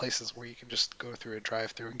many places where you can just go through a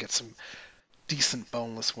drive-through and get some decent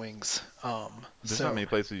boneless wings. There's not So many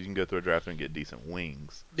places you can go through a drive-thru and get decent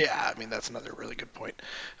wings. yeah, I mean that's another really good point.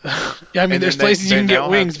 Yeah, I mean And there's then they places you they can get now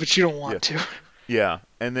have wings, but you don't yeah want to. yeah.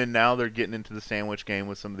 And then now they're getting into the sandwich game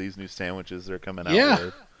with some of these new sandwiches they're coming out Yeah.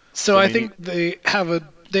 with. So So I I mean, think they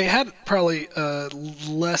had probably a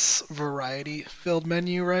less variety filled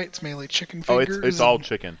menu, right? It's mainly chicken it's fingers all and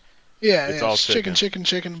chicken. It's yeah, all it's chicken, chicken. chicken,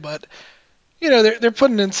 chicken. But they're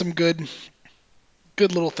putting in some good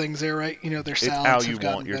little things there, right? Their It's how salads you have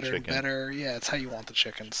want gotten your better and chicken. better. Yeah, it's how you want the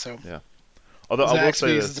chicken. So Yeah. Although I will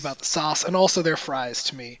say Zaxby's is this: about the sauce, and also their fries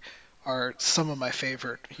to me are some of my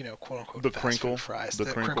favorite, quote unquote the fast food crinkle, fries. the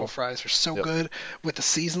The crinkle crinkle. fries are so Yep. good with the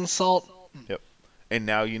seasoned salt. Yep. And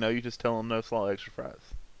now you just tell them no salt, extra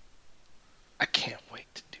fries. I can't wait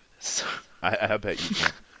to do this. I bet you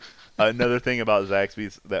can. Another thing about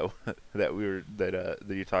Zaxby's that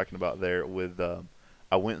you're talking about there with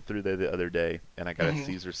I went through there the other day and I got a Mhm.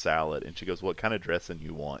 Caesar salad and she goes, "What kind of dressing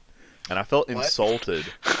you want?" And I felt What?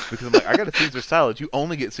 insulted because I'm like, "I got a Caesar salad. You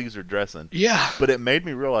only get Caesar dressing." Yeah. But it made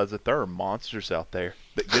me realize that there are monsters out there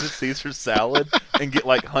that get a Caesar salad and get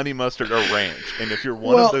like honey mustard or ranch. And if you're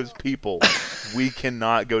one of Well, those people, we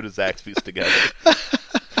cannot go to Zaxby's together.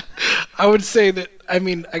 I would say that I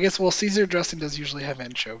mean I guess Caesar dressing does usually have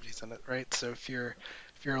anchovies in it, right? So if you're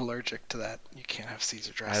allergic to that, you can't have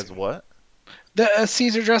Caesar As dressing. what? The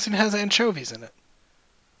Caesar dressing has anchovies in it.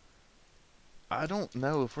 I don't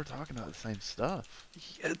know if we're talking about the same stuff.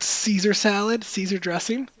 It's Caesar salad, Caesar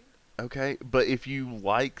dressing. Okay, but if you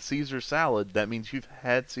like Caesar salad, that means you've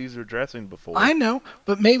had Caesar dressing before. I know,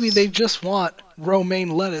 but maybe they just want romaine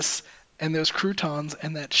lettuce and those croutons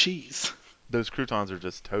and that cheese. Those croutons are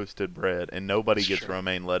just toasted bread, and nobody That's gets true.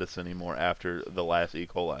 romaine lettuce anymore after the last E.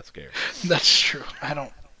 coli scare. That's true. I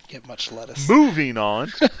don't get much lettuce. Moving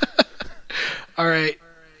on, All right,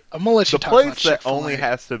 I'm gonna let you the talk about place that only Chick-fil-A.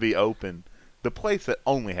 has to be open, the place that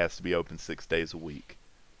only has to be open 6 days a week,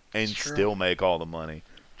 and It's true. still make all the money.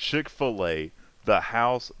 Chick-fil-A, the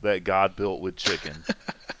house that God built with chicken,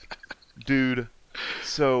 dude.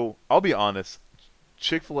 So I'll be honest.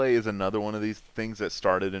 Chick-fil-A is another one of these things that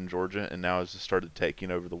started in Georgia and now has just started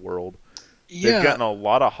taking over the world. They've Yeah, gotten a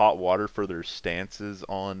lot of hot water for their stances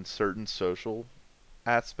on certain social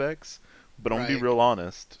aspects, but I'm gonna be right. real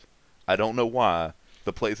honest. I don't know why.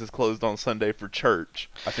 The place is closed on Sunday for church.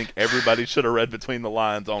 I think everybody should have read between the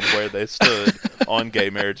lines on where they stood on gay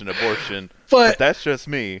marriage and abortion, but But that's just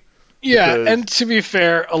me yeah, because and to be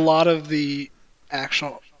fair, a lot of the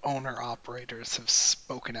actual owner operators have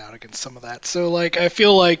spoken out against some of that. So like I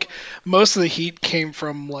feel like most of the heat came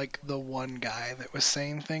from like the one guy that was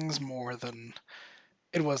saying things more than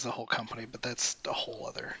it was the whole company, but that's a whole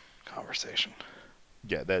other conversation.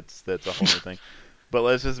 yeah, that's a whole other thing. But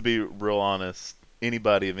let's just be real honest.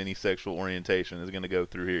 Anybody of any sexual orientation is going to go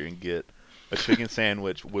through here and get a chicken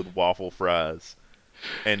sandwich with waffle fries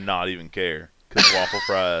and not even care. because waffle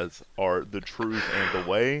fries are the truth and the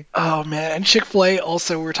way. Oh man, and Chick-fil-A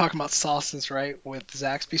also, we were talking about sauces, right? With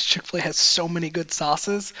Zaxby's, Chick-fil-A has so many good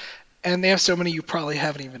sauces, and they have so many you probably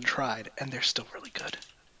haven't even tried, and they're still really good.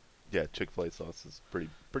 Yeah, Chick-fil-A sauce is pretty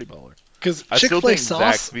baller. Because I still Chick-fil-A think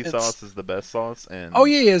sauce, Zaxby it's sauce is the best sauce, and oh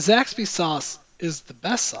yeah, Zaxby sauce is the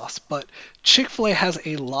best sauce, but Chick-fil-A has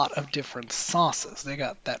a lot of different sauces. They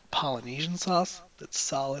got that Polynesian sauce that's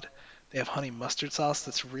solid. They have honey mustard sauce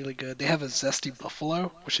that's really good. They have a zesty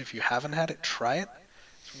buffalo, which if you haven't had it, try it.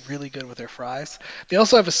 It's really good with their fries. They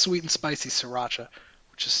also have a sweet and spicy sriracha,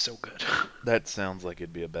 which is so good. that sounds like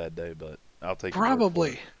it'd be a bad day, but I'll take your word for Probably,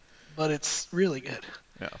 it. but it's really good.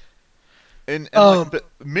 Yeah. And Um, like the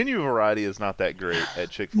menu variety is not that great at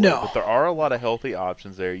Chick-fil-A, no, but there are a lot of healthy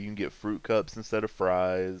options there. You can get fruit cups instead of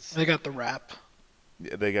fries. they got the wrap.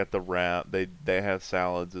 They got the wrap. They have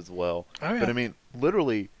salads as well. Oh But yeah, I mean,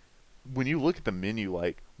 literally, when you look at the menu,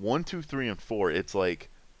 like 1, 2, 3, and 4, it's like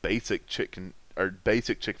basic chicken or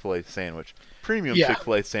basic Chick-fil-A sandwich, premium yeah.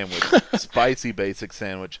 Chick-fil-A sandwich, spicy basic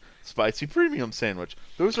sandwich, spicy premium sandwich.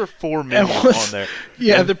 Those are 4 And menus what's on there.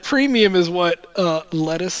 yeah, And the premium is what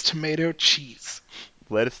lettuce, tomato, cheese.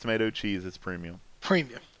 lettuce, tomato, cheese is premium.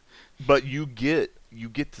 Premium. But you get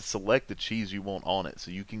to select the cheese you want on it, so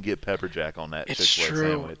you can get pepper jack on that It's Chick-fil-A true.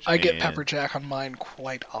 sandwich. I get and pepper jack on mine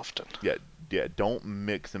quite often. yeah, don't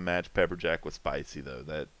mix and match pepper jack with spicy though.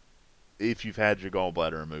 That if you've had your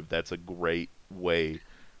gallbladder removed, that's a great way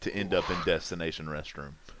to end up in destination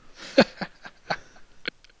restroom.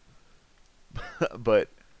 But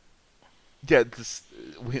yeah,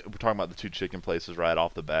 we're talking about the 2 chicken places right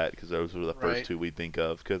off the bat because those were the first Right. 2 we think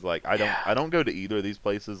of. Because like Yeah. I don't go to either of these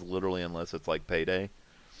places literally unless it's like payday.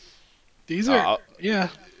 These are Uh, yeah.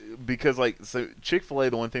 because like so Chick-fil-A,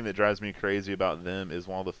 the one thing that drives me crazy about them is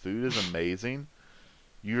while the food is amazing,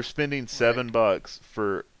 you're spending $7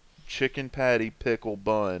 for chicken patty, pickle,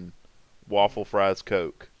 bun, waffle fries,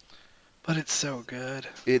 Coke. But it's so good.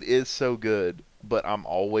 It is so good, but I'm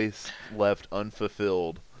always left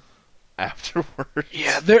unfulfilled afterwards.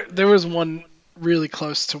 Yeah, there was one really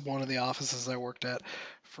close to one of the offices I worked at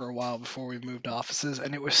for a while before we moved offices,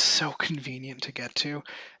 and it was so convenient to get to.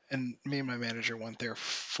 And me and my manager went there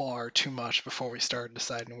far too much before we started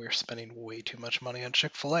deciding we were spending way too much money on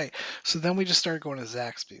Chick-fil-A. So then we just started going to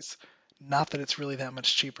Zaxby's. Not that it's really that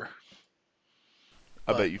much cheaper,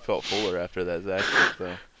 I but bet you felt fuller after that Zaxby's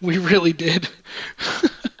though. we really did.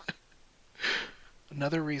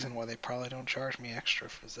 Another reason why they probably don't charge me extra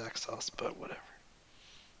for Zax sauce, but whatever.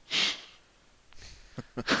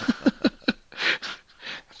 I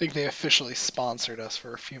think they officially sponsored us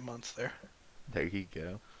for a few months there. There you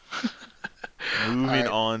go. Moving Alright,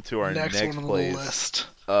 on to our next next one on place, the list.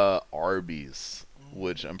 Arby's,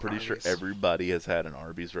 which I'm pretty sure Arby's. everybody has had an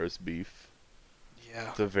Arby's roast beef. Yeah.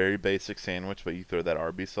 It's a very basic sandwich, but you throw that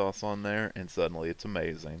Arby's sauce on there, and suddenly it's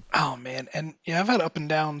amazing. Oh man, and yeah, I've had up and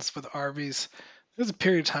downs with Arby's. There was a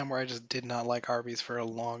period of time where I just did not like Arby's for a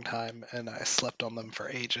long time, and I slept on them for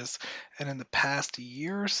ages. And in the past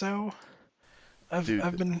year or so, I've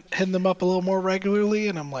Dude, been hitting them up a little more regularly,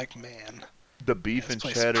 and I'm like, man, the beef this and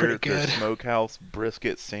place is cheddar, pretty their good. smokehouse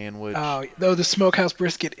brisket sandwich. Oh, though the smokehouse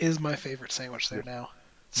brisket is my favorite sandwich there now.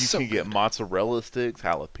 You So can get good. mozzarella sticks,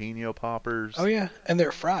 jalapeno poppers. Oh yeah, and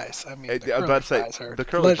their fries. I mean, I the was curly about to say fries are the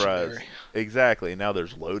curly legendary. fries. Exactly. Now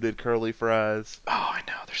there's loaded curly fries. Oh, I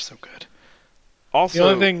know, they're so good. Also, The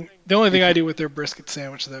only thing if I you- do with their brisket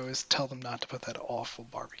sandwich though is tell them not to put that awful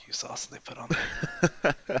barbecue sauce they put on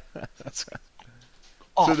there. That's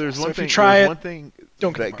awful. so there's one if thing. you try There's it, one thing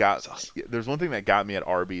don't get that the got. barbecue sauce. Yeah, there's one thing that got me at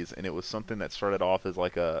Arby's, and it was something that started off as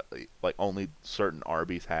like only certain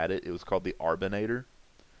Arby's had it. It was called the Arbinator.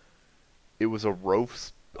 It was a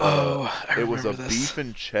roast. Oh, I It was a remember this. beef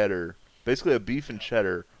and cheddar, basically a beef and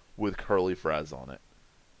cheddar with curly fries on it.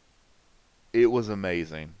 It was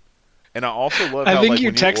amazing, and I also love how I think like you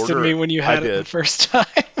when texted order, me when you I had it the did. first time.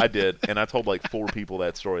 I did, and I told like 4 people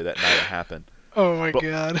that story that night it happened. Oh my But-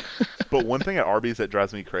 god. But one thing at Arby's that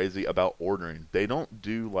drives me crazy about ordering, they don't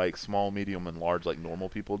do like small, medium, and large like normal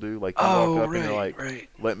people do. Like you Oh walk up and you're right, like, right.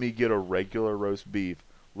 let me get a regular roast beef,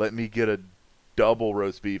 let me get a double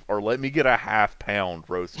roast beef, or let me get a half-pound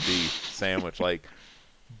roast beef sandwich. Like,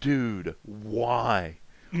 dude, why?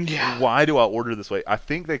 Yeah. Why do I order this way? I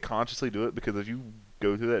think they consciously do it because if you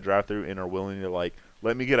go through that drive-through and are willing to like,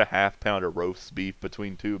 let me get a half-pound of roast beef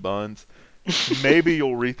between 2 buns, maybe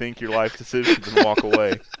you'll rethink your life decisions and walk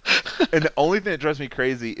away. And the only thing that drives me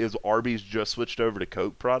crazy is Arby's just switched over to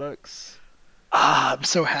Coke products. Ah, I'm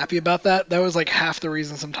so happy about that. That was like half the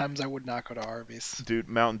reason sometimes I would not go to Arby's. Dude,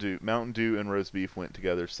 Mountain Dew and roast beef went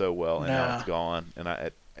together so well, and now Nah. it's gone, and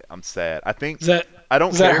I'm sad. I think Is that I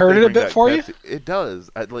don't Does that care if hurt they it a bring bit back for you? Pepsi. It does.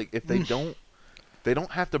 Like if they Mm.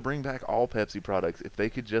 don't have to bring back all Pepsi products. If they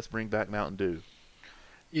could just bring back Mountain Dew.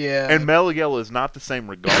 Yeah. And Mellow Yellow is not the same,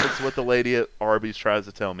 regardless of what the lady at Arby's tries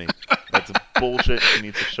to tell me. That's bullshit. She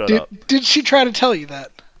needs to shut up. Did she try to tell you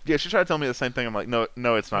that? Yeah, she tried to tell me the same thing. I'm like, no,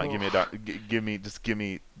 no, it's not. Oh. Give me the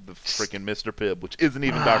freaking Mr. Pibb, which isn't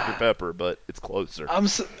even Dr. Pepper, but it's closer. I'm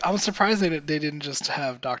surprised they didn't just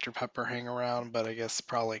have Dr. Pepper hang around, but I guess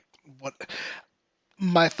probably what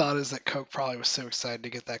my thought is that Coke probably was so excited to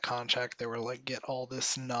get that contract they were like, get all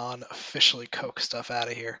this non-officially Coke stuff out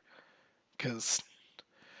of here, because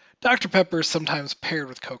Dr. Pepper is sometimes paired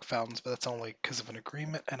with Coke fountains, but that's only because of an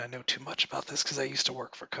agreement, and I know too much about this because I used to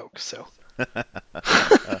work for Coke, so. All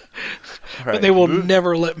But right, they will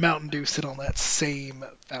never let Mountain Dew sit on that same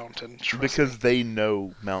fountain. because Me. they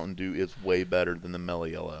know Mountain Dew is way better than the Mellow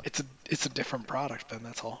Yellow. It's a different product, then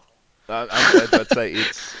that's all. I'm about to say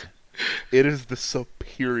it is the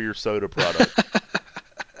superior soda product.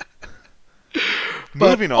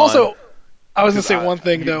 Moving on. Also, I was gonna 'cause say one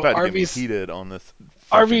thing you're though. about to get me Arby's heated on this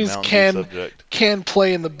fucking Arby's Mountain Dew subject. can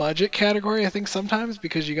play in the budget category, I think sometimes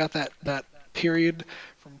because you got that period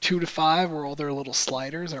from 2 to 5 where all their little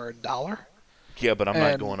sliders are $1. Yeah, but I'm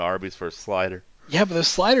not And- going to Arby's for a slider. Yeah, but those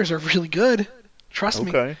sliders are really good. Trust me.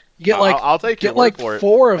 Okay. You get like I'll take your get word like for it.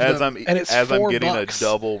 4 of as them, I'm and it's as I'm getting $4. a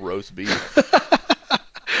double roast beef.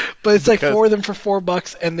 But it's like Because- 4 of them for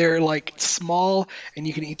 $4, and they're like small, and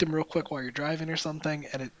you can eat them real quick while you're driving or something.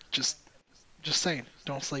 And it just saying,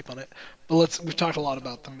 don't sleep on it. But we've talked a lot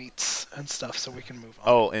about the meats and stuff, so we can move on.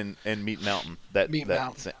 Oh, and Meat Mountain. Meat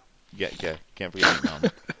Mountain. Yeah, can't forget Meat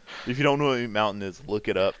Mountain. If you don't know what Meat Mountain is, look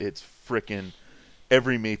it up. It's freaking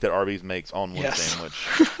every meat that Arby's makes on one Yes. sandwich.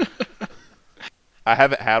 I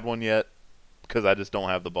haven't had one yet because I just don't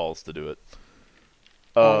have the balls to do it.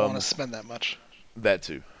 I don't want to spend that much. That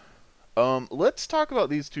too. Let's talk about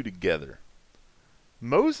these two together.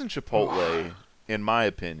 Moe's and Chipotle, in my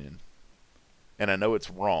opinion, and I know it's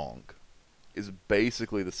wrong, is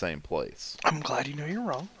basically the same place. I'm glad you know you're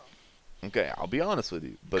wrong. Okay, I'll be honest with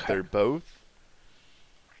you, but Okay. they're both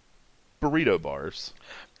burrito bars.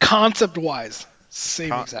 Concept-wise, same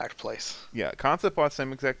Con- exact place. Yeah, concept-wise,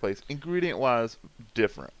 same exact place. Ingredient-wise,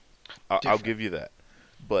 different. I'll Different. give you that.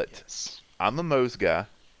 But Yes. I'm a Moe's guy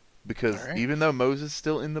because All right. even though Moe's is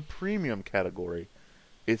still in the premium category,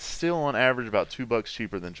 it's still on average about $2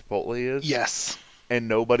 cheaper than Chipotle is. Yes, And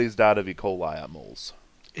nobody's died of E. coli at Moe's.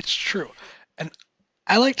 it's true. And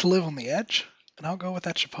I like to live on the edge, and I'll go with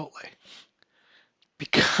that Chipotle.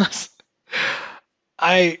 Because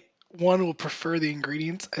one, will prefer the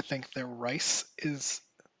ingredients. I think their rice is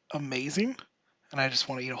amazing, and I just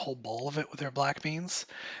want to eat a whole bowl of it with their black beans,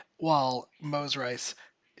 while Moe's rice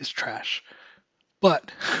is trash.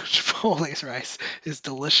 But Chipotle's rice is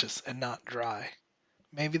delicious and not dry.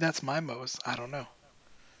 Maybe that's my Moe's. I don't know.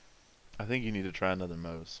 I think you need to try another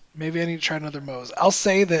Moe's. Maybe I need to try another Moe's. I'll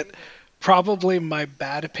say that probably my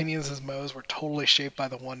bad opinions as Moe's were totally shaped by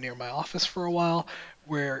the one near my office for a while,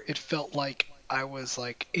 where it felt like I was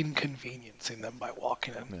like inconveniencing them by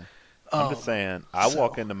walking in. Yeah. I'm just saying, I so-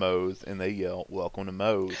 walk into Moe's and they yell, "Welcome to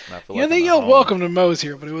Moe's," and I feel Yeah, like they I'm at yelled home. "Welcome to Moe's"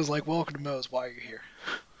 here, but it was like "Welcome to Moe's" while you're here.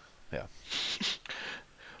 Yeah.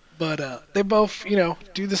 But they both,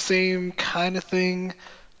 do the same kind of thing.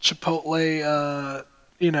 Chipotle,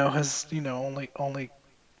 has, only,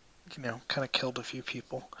 kind of killed a few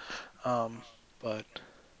people. But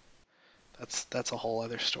that's a whole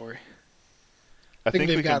other story. I think think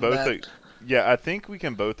they've we can gotten both. that. Yeah, I think we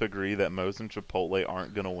can both agree that Moe's and Chipotle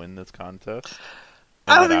aren't going to win this contest.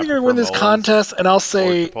 I don't and that think they're gonna win prefer this Moe's contest, and I'll or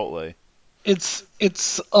say Chipotle.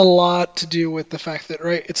 it's a lot to do with the fact that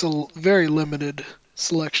it's a very limited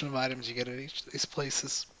selection of items you get at each of these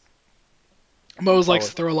places. Moe's likes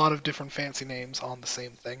to throw a lot of different fancy names on the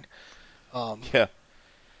same thing. Yeah.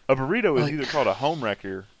 A burrito is Like- either called a home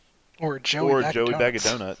wrecker Or Joey or Bag a Joey of Bag of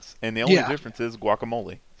Donuts. Donuts, and the only Yeah. difference is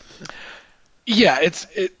guacamole. Yeah,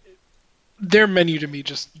 their menu to me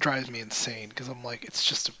just drives me insane because I'm like, it's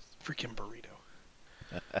just a freaking burrito.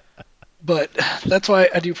 But that's why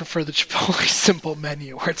I do prefer the Chipotle simple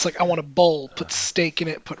menu, where it's like, I want a bowl, put steak in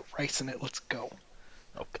it, put rice in it, let's go.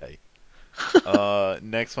 Okay.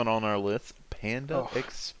 Next one on our list, Panda Oh,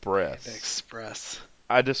 Express. Panda Express.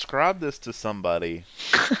 I described this to somebody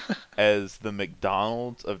as the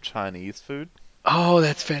McDonald's of Chinese food, Oh,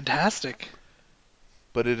 that's fantastic.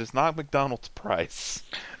 but it is not McDonald's price.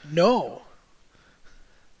 No,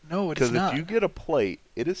 it is Because not. if you get a plate,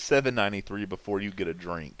 it is $7.93 before you get a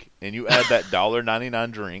drink, and you add that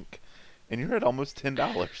 $1.99 drink, and you're at almost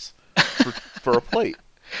 $10 for a plate.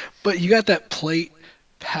 But you got that plate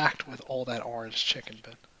packed with all that orange chicken,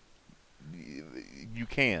 Ben. You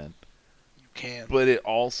can, You can. but it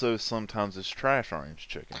also sometimes is trash orange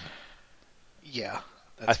chicken. Yeah,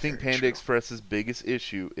 I that's think very Panda true. Express's biggest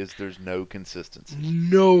issue is there's no consistency.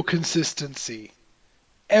 No consistency.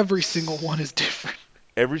 Every single one is different.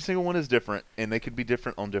 Every single one is different, and they could be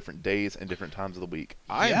different on different days and different times of the week.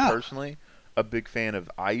 I am Yeah. personally a big fan of.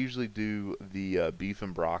 I usually do the beef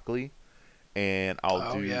and broccoli, and I'll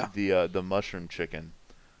Oh do yeah. the mushroom chicken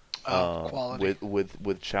Oh, quality.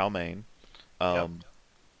 with chow mein. Yep. Um,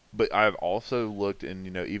 but I've also looked, and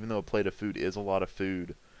even though a plate of food is a lot of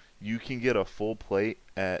food, you can get a full plate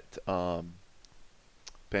at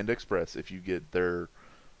Panda Express if you get their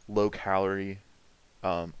low calorie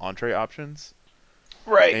entree options,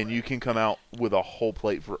 Right. and you can come out with a whole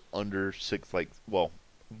plate for under six, like, well,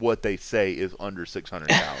 what they say is under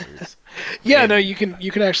 600 calories. Yeah, no, And you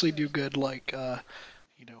can actually do good like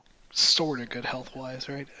you know, sort of good health wise,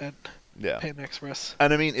 right? At yeah, Panda Express.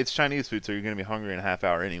 and I mean it's Chinese food, so you're gonna be hungry in a half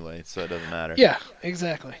hour anyway, so it doesn't matter. Yeah,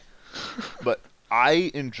 exactly. But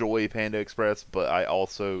I enjoy Panda Express, but I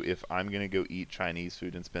also, if I'm gonna go eat Chinese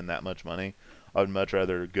food and spend that much money, I would much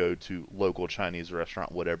rather go to local Chinese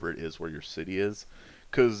restaurant, whatever it is where your city is,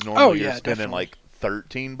 because Oh normally you're yeah, spending definitely. like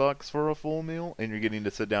 $13 for a full meal, and you're getting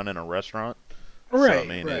to sit down in a restaurant. So I Right,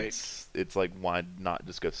 mean, right. it's like, why not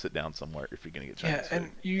just go sit down somewhere if you're gonna get Yeah, Chinese food?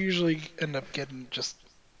 and you usually end up getting just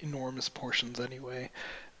enormous portions anyway,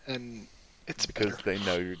 and it's Because better. they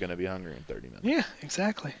know you're gonna be hungry in 30 Yeah, minutes.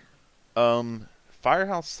 exactly.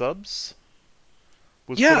 Firehouse Subs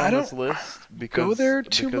was put Yeah, I on don't this list go because there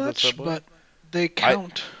too because of much, Subway. but they I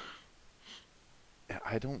count.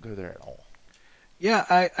 I don't go there at all. Yeah,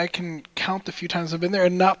 I can count the few times I've been there,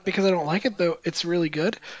 and not because I don't like it though. It's really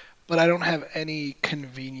good, but I don't have any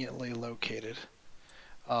conveniently located.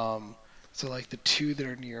 Um, so like the two that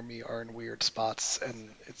are near me are in weird spots,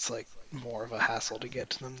 and it's like more of a hassle to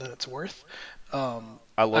get to them than it's worth.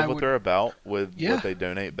 I love I what would, they're about with what yeah, they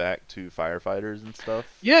donate back to firefighters and stuff.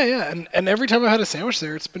 yeah, yeah, and every time I had a sandwich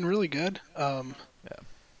there, it's been really good. Yeah.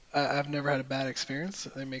 I've never had a bad experience.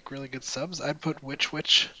 They make really good subs. I'd put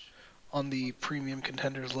Witch on the premium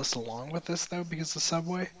contenders list along with this though, because of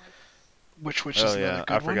Subway. Witch Oh is another yeah,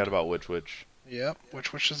 I good one. forgot about Which. Yep,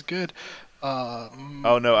 Witch is good.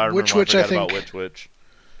 Oh no, I remember. I Witch I forgot about think Which.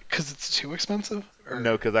 because it's too expensive. Or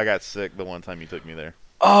No, because I got sick the one time you took me there.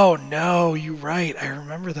 oh no, you right. I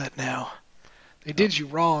remember that now. They Oh, did you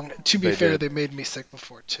wrong. To be they fair, did. they made me sick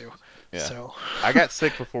before too. Yeah, So. I got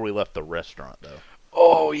sick before we left the restaurant though.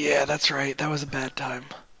 Oh yeah, that's right. That was a bad time.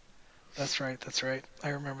 That's right. That's right. I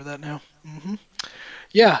remember that now.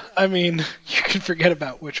 Yeah, I mean, you can forget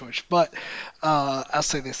about Witch, but I'll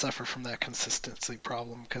say they suffer from that consistency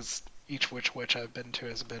problem because each Witch I've been to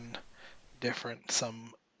has been different,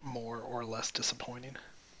 some more or less disappointing.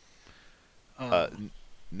 Uh, Um, n-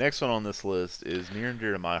 Next one on this list is near and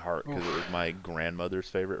dear to my heart because it was oof, my grandmother's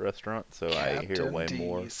favorite restaurant, so I hear Captain way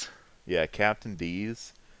more. D's. Yeah, Captain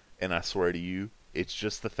D's, and I swear to you, it's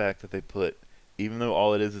just the fact that they put, even though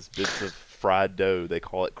all it is bits of fried dough, they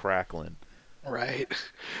call it crackling, Right.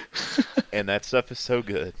 and that stuff is so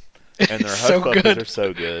good, and It's their hush so puppies are good.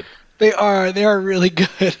 so good. They are really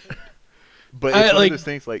good. But I it's one of like those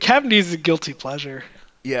things like, Captain D's is a guilty pleasure.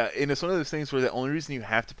 yeah, and it's one of those things where the only reason you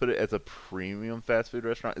have to put it as a premium fast food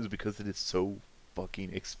restaurant is because it is so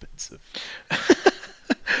fucking expensive.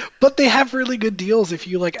 But they have really good deals if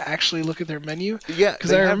you like actually look at their menu. Yeah,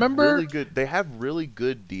 Because I remember, they have really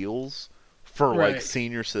good deals for like right?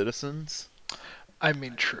 senior citizens I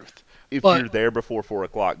mean, truth. if But you're there before 4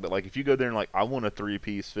 o'clock. But like if you go there and like I want a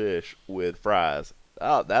 3-piece fish with fries,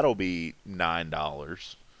 oh, that'll be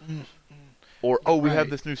 $9. mm, Or oh, you're we have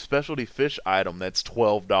right, this new specialty fish item that's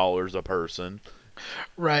 $12 a person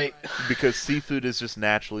right. because seafood is just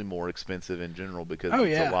naturally more expensive in general because Oh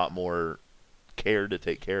it's a yeah, lot more care to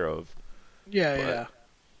take care of. yeah, But yeah.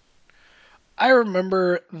 I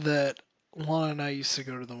remember that Lana and I used to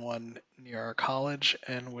go to the one near our college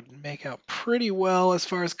and would make out pretty well as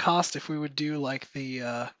far as cost if we would do like the.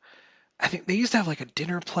 I think they used to have like a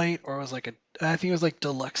dinner plate or it was like a. I think it was like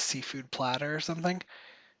deluxe seafood platter or something.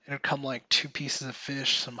 And it'd come like two pieces of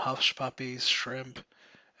fish, some hush puppies, shrimp,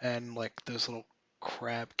 and like those little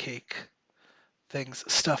crab cake things,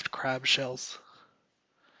 stuffed crab shells.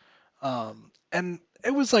 And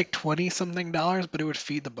it was like 20 something dollars, but it would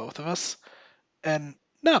feed the both of us. And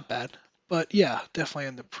not bad. But yeah, definitely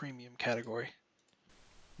in the premium category.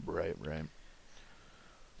 right, right.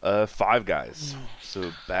 Five Guys. Mm.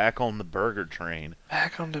 So back on the burger train.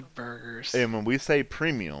 Back onto burgers. And when we say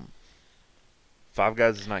premium, Five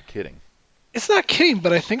Guys is not kidding. It's not kidding,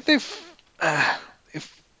 but I think they've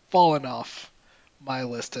fallen off my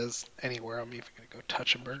list as anywhere I'm even gonna go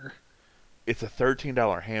touch a burger. it's a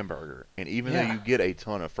 $13 hamburger, and even though Yeah. you get a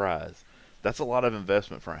ton of fries, that's a lot of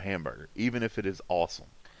investment for a hamburger, even if it is awesome.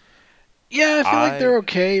 Yeah, I feel like I they're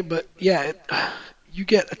okay, but yeah, you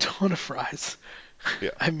get a ton of fries.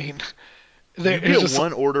 Yeah, I mean, you there's get just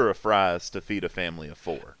one order of fries to feed a family of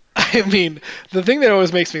four. I mean, the thing that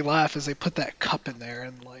always makes me laugh is they put that cup in there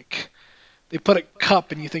and like they put a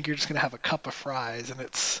cup and you think you're just gonna have a cup of fries and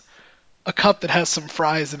it's a cup that has some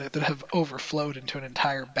fries in it that have overflowed into an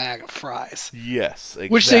entire bag of fries. Yes,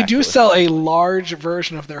 Which they do exactly. sell a large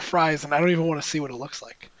version of their fries and I don't even want to see what it looks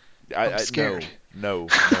like. I'm I scared. no,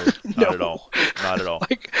 no, no, not at all, No. not at all.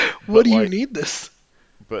 Like, what But do you like, need this?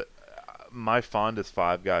 but my fondest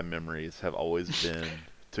Five Guy memories have always been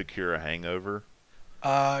to cure a hangover,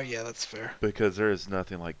 Yeah, that's fair. because there is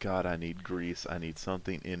nothing like, God, I need grease, I need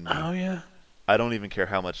something in me. Oh yeah. I don't even care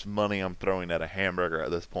how much money I'm throwing at a hamburger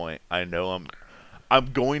at this point. I know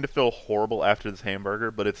I'm going to feel horrible after this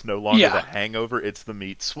hamburger, but it's no longer the Yeah. hangover, it's the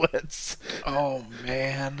meat sweats. Oh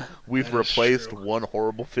man, We've that is replaced true. one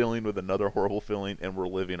horrible feeling with another horrible feeling, and we're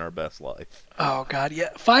living our best life. Oh god, yeah.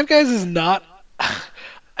 Five Guys is not.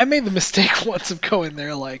 I made the mistake once of going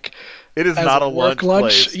there like It is as not a a work lunch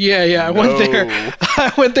lunch. place. Yeah, yeah. I went there. No.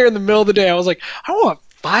 I went there in the middle of the day. I was like, I want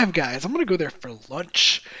Five Guys. I'm gonna go there for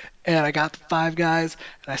lunch. And I got the Five Guys,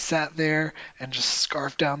 and I sat there and just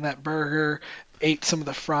scarfed down that burger, ate some of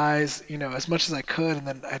the fries, as much as I could, and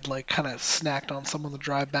then I'd like kind of snacked on some on the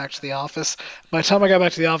drive back to the office. By the time I got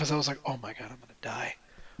back to the office, I was like, oh my god, I'm gonna die.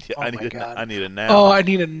 Yeah, Oh my god. I need a nap. Oh, I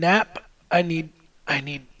need a nap. I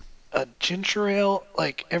need a ginger ale.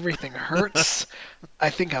 Like everything hurts. I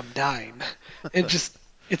think I'm dying.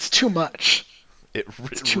 It's too much.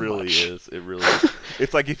 It's It too really much. is. It really is.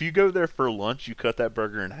 It's like if you go there for lunch, you cut that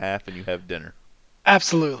burger in half and you have dinner.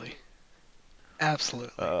 Absolutely.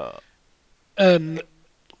 Absolutely. Uh, An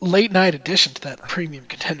late night addition to that premium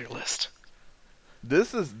contender list.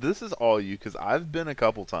 this is all you, because I've been a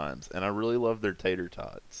couple times and I really love their tater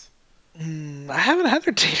tots. I haven't had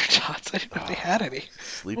their tater tots. I didn't know if they Oh, had any.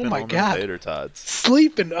 Oh sleeping my on them god. tater tots.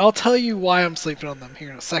 Sleeping. I'll tell you why I'm sleeping on them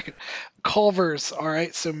here in a second. Culver's, all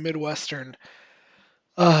right, so Midwestern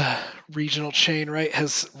uh, regional chain, right,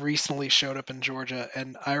 has recently showed up in Georgia,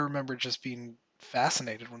 and I remember just being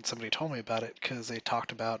fascinated when somebody told me about it because they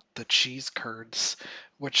talked about the cheese curds,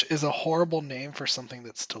 which is a horrible name for something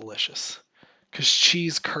that's delicious. Because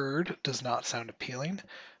cheese curd does not sound appealing,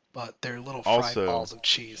 but they're little fried Also, balls of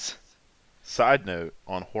cheese. side note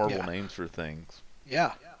on horrible Yeah, names for things.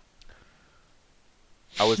 yeah.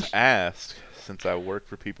 I was asked, since I work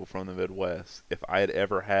for people from the Midwest, if I had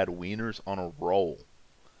ever had wieners on a roll.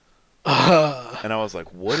 Uh, And I was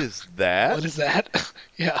like, what is that? what is that?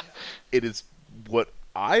 Yeah. It is what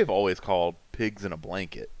I've always called pigs in a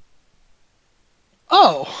blanket.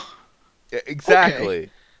 Oh, okay.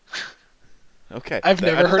 Exactly. Okay. I've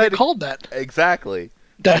I never just heard had it to, called that. exactly.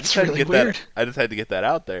 I just That's had to really get that. weird. I just had to get that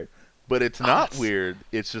out there. But it's Oh, not that's weird.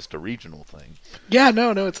 It's just a regional thing. Yeah,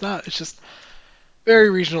 no, no, it's not. It's just very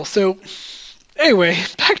regional. So anyway,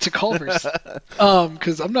 back to Culver's.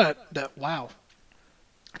 Because I'm not that wow.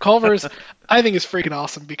 Culver's, I think is freaking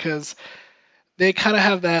awesome because they kind of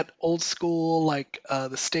have that old school like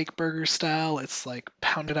the steak burger style. It's like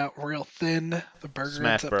pounded out real thin. The burger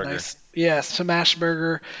ends Smash up burger. nice. Yeah, smash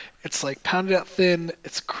burger. It's like pounded out thin.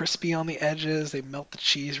 It's crispy on the edges. They melt the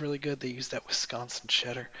cheese really good. They use that Wisconsin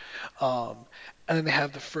cheddar. Um, and then they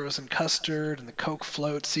have the frozen custard and the Coke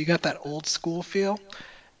float. So you got that old school feel.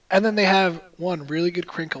 And then they have one really good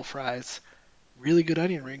crinkle fries, really good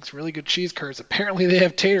onion rings, really good cheese curds. Apparently they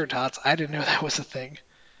have tater tots. I didn't know that was a thing.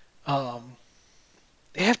 Um,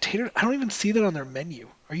 they have tater. I don't even see that on their menu.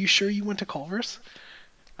 Are you sure you went to Culver's?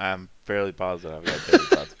 I'm fairly positive I've got tater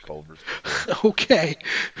tots at Culver's before. Okay.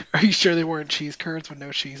 Are you sure they weren't cheese curds with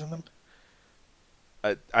no cheese in them?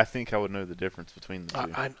 I think I would know the difference between the I,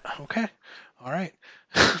 two. okay. All right.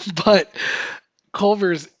 But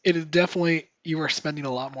Culver's, it is definitely you are spending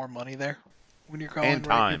a lot more money there when you're going, And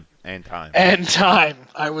right? time. And time. And time.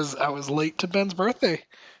 I was late to Ben's birthday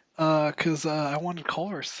because I wanted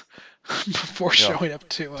Culver's before Yeah. showing up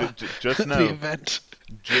to Just the know. event.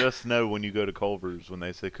 Just know when you go to Culver's, when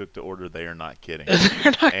they say cook to order, they are not kidding.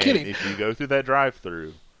 They're not And kidding. if you go through that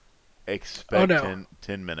drive-through, Oh expect no.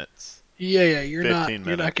 10 minutes, Yeah, yeah. You're not 15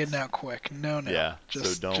 you're not minutes. getting out quick. No, no. Yeah.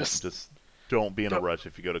 So Just don't be in a don't. rush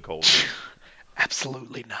if you go to Culver's.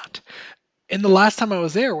 Absolutely not. And the last time I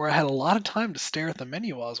was there, where I had a lot of time to stare at the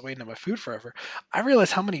menu while I was waiting on my food forever, I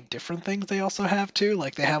realized how many different things they also have too.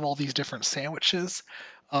 Like they have all these different sandwiches.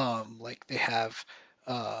 Like they have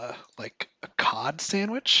like a cod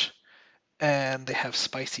sandwich, and they have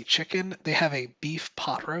spicy chicken. They have a beef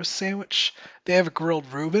pot roast sandwich. They have a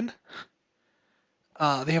grilled Reuben.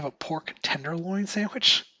 They have a pork tenderloin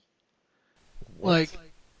sandwich. What? Like,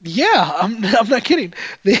 yeah, I'm not kidding.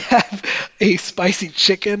 They have a spicy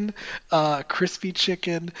chicken, crispy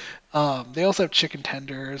chicken. They also have chicken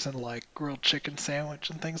tenders and like grilled chicken sandwich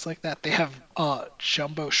and things like that. They have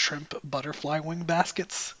jumbo shrimp butterfly wing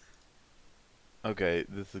baskets. Okay,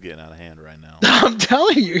 this is getting out of hand right now. I'm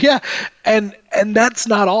telling you, yeah. And that's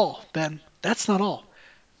not all, Ben. That's not all.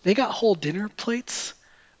 They got whole dinner plates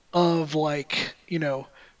of like,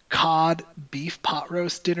 cod beef pot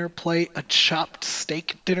roast dinner plate, a chopped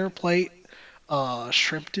steak dinner plate,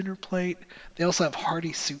 shrimp dinner plate. They also have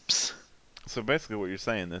hearty soups. So basically, what you're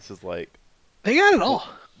saying, this is like, They got it well, all.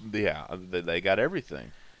 yeah, they got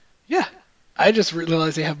everything. Yeah. I just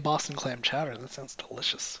realized they have Boston clam chowder. That sounds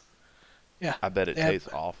delicious. Yeah. I bet it They have, tastes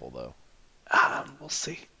awful though. we'll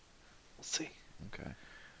see. We'll see. Okay.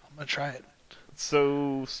 I'm gonna try it.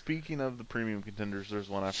 So speaking of the premium contenders, there's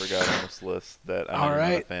one I forgot on this list that I know All you're not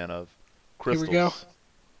a right. fan of. Here we Crystals. go.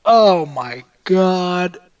 Oh my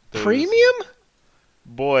god. Those Premium?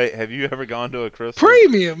 Boy, have you ever gone to a Crystals?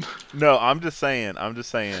 Premium. No, I'm just saying.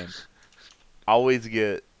 Always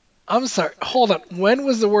get. I'm sorry. Hold on. When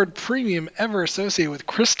was the word premium ever associated with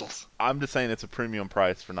crystals? I'm just saying it's a premium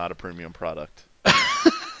price for not a premium product.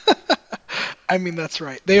 I mean, that's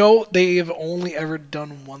right. They've only ever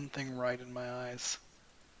done one thing right in my eyes.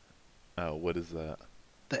 Oh, what is that?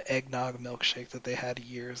 The eggnog milkshake that they had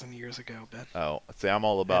years and years ago, Ben. Oh, see, I'm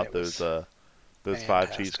all about it was those 5 cheese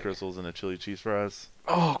fantastic. crystals and the chili cheese fries.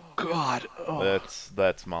 Oh God. Oh.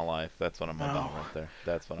 That's my life. That's what I'm No. about right there.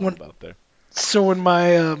 That's what I'm When, about there. so when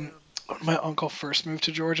my uncle first moved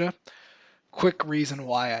to Georgia, quick reason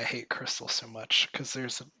why I hate crystals so much, because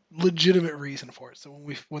there's a legitimate reason for it. So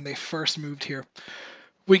when they first moved here,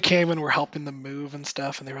 we came and were helping them move and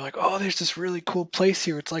stuff, and they were like, "Oh, there's this really cool place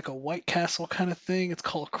here. It's like a White Castle kind of thing. It's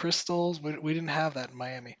called Crystals." We didn't have that in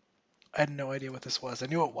Miami. I had no idea what this was. I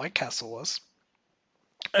knew what White Castle was,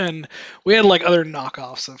 and we had like other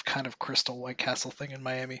knockoffs of kind of Crystal White Castle thing in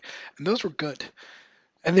Miami, and those were good.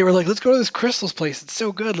 And they were like, "Let's go to this Crystals place. It's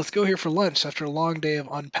so good. Let's go here for lunch." After a long day of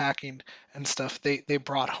unpacking and stuff, they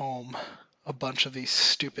brought home a bunch of these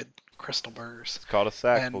stupid Crystal burgers, It's called a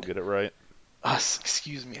sack. We'll and get it right.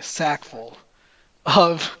 excuse me, a sack full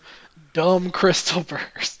of dumb Crystal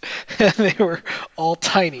burgers, and they were all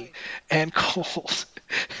tiny and cold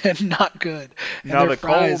and not good. And Now their the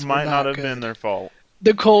fries cold were might not not have good. been their fault.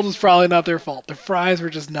 The cold was probably not their fault. The fries were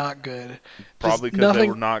just not good. Probably Just because they nothing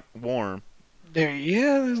were not warm. there.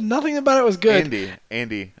 Yeah, there's nothing about it was good.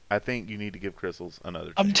 Andy, I think you need to give Crystals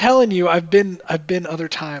another I'm chance. telling you, I've been other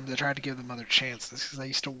times. I tried to give them other chances because I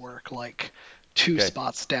used to work like two Okay.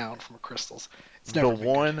 spots down from Crystals. It's The never been good.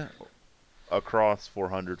 one across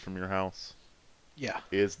 400 from your house Yeah.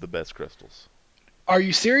 is the best Crystals. Are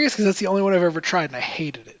you serious? Because that's the only one I've ever tried, and I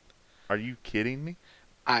hated it. Are you kidding me?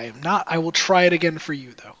 I am not. I will try it again for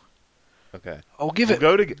you, though. Okay. I'll give We'll it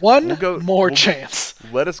go to- one we'll go- more we'll- chance.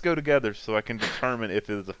 Let us go together so I can determine if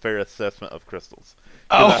it is a fair assessment of Crystals.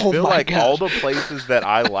 Because Oh I feel my like god. all the places that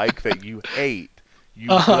I like that you hate,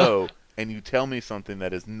 you Uh-huh. go and you tell me something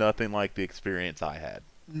that is nothing like the experience I had.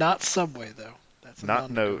 Not Subway, though. That's a No,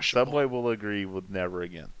 non-negotiable. Subway will agree with never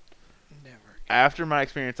again. Never. After my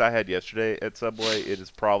experience I had yesterday at Subway, it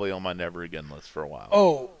is probably on my never again list for a while.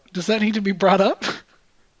 Oh, does that need to be brought up?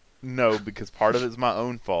 No, because part of it is my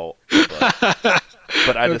own fault.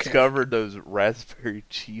 But I Okay. discovered those raspberry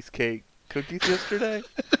cheesecake cookies yesterday.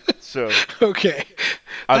 So Okay.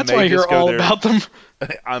 I That's may why just you're go all there. about them.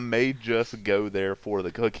 I may just go there for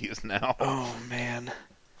the cookies now. Oh man.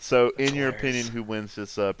 So, That's in your hilarious. opinion, who wins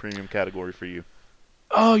this premium category for you?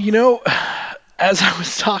 Oh, as I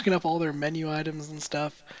was talking up all their menu items and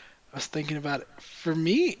stuff, I was thinking about it. For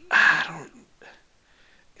me, I don't.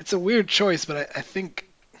 It's a weird choice, but I think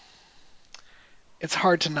it's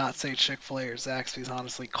hard to not say Chick-fil-A or Zaxby's.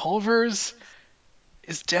 Honestly, Culver's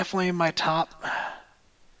is definitely in my top.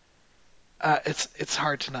 It's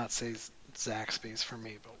hard to not say Zaxby's for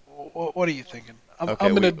me. But what are you thinking? Okay,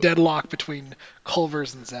 I'm in a deadlock between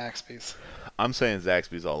Culver's and Zaxby's. I'm saying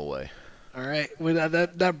Zaxby's all the way. All right, well,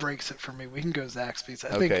 that breaks it for me. We can go Zaxby's. I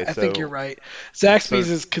Okay, think so- you're right. Zaxby's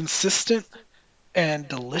so- is consistent and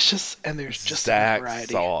delicious, and there's just a Zax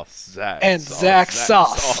variety. sauce. Zax And sauce. Zax Zax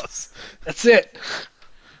sauce. That's it.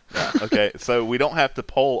 Yeah, okay, so we don't have to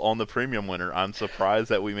poll on the premium winner. I'm surprised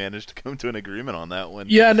that we managed to come to an agreement on that one.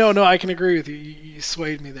 Yeah, no, I can agree with you. You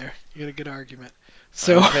swayed me there. You had a good argument.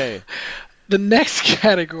 So Okay. the next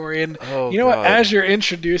category, and Oh you know what? God. As you're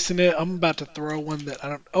introducing it, I'm about to throw one that I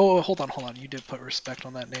don't. Oh, hold on. You did put respect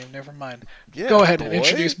on that name. Never mind. Go Yeah, ahead and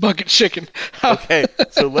introduce boy. bucket chicken. Okay,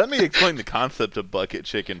 so let me explain the concept of bucket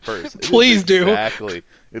chicken first. Please do.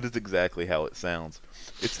 It is exactly how it sounds.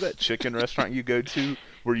 It's that chicken restaurant you go to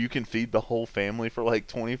where you can feed the whole family for like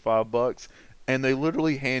 25 bucks, and they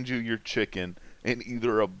literally hand you your chicken in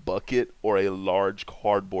either a bucket or a large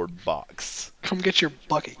cardboard box, Come get your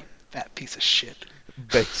bucket, you fat piece of shit.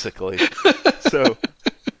 basically. So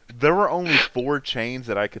there were only four chains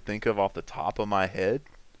that I could think of off the top of my head,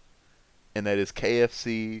 and that is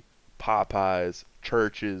KFC, Popeyes,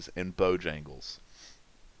 Church's, and Bojangles.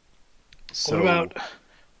 What So, about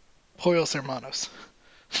Pollos Hermanos?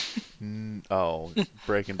 oh,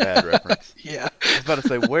 Breaking Bad reference. Yeah. I was about to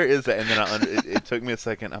say, where is that? And then it took me a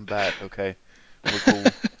second. I'm back. Okay, we're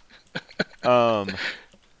cool.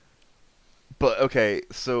 But okay,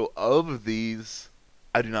 so of these,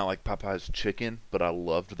 I do not like Popeye's chicken, but I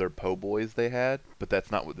loved their po' boys they had. But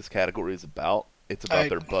that's not what this category is about. It's about I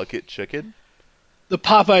their bucket chicken. The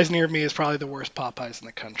Popeyes near me is probably the worst Popeyes in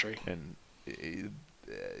the country. And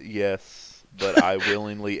yes, but I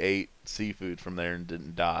willingly ate seafood from there and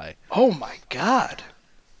didn't die. Oh my god.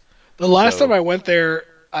 The last So time I went there,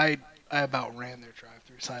 I about ran their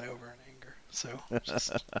drive-through sign over in anger. So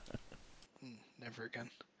just never again.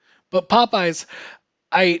 But Popeyes,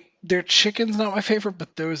 I their chicken's not my favorite,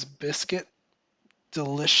 but those biscuit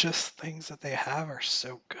delicious things that they have are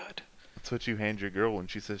so good. that's what you hand your girl when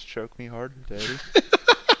she says, "Choke me harder, daddy."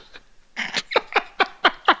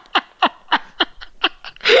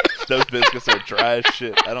 Those biscuits are dry as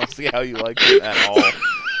shit. I don't see how you like them at all.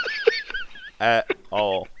 At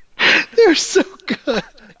all. They're so good.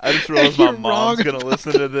 I just realized my You're mom's wrong gonna about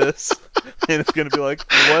listen to this, and it's gonna be like,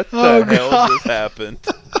 "What the Oh, hell God. just happened?"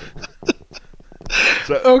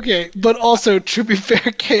 So Okay, but also to be fair,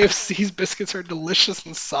 KFC's biscuits are delicious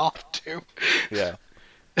and soft too, yeah,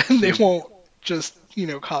 and they won't just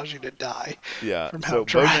cause you to die yeah. from how So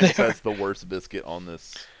dry they Bojangles are. has the worst biscuit on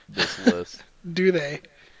this list. Do they?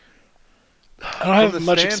 I don't From have the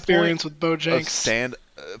much standpoint experience with of Bojangles.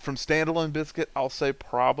 from standalone biscuit, I'll say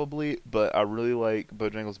probably, but I really like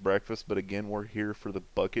Bojangles breakfast. But again, we're here for the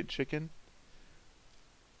bucket chicken,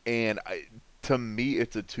 and to me,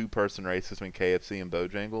 it's a two-person race between KFC and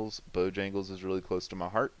Bojangles. Bojangles is really close to my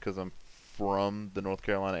heart because I'm from the North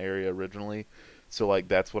Carolina area originally, so like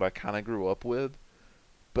that's what I kind of grew up with.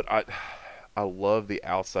 But I love the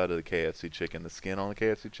outside of the KFC chicken, the skin on the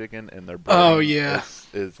KFC chicken, and their Oh breading yeah.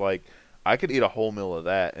 is like I could eat a whole meal of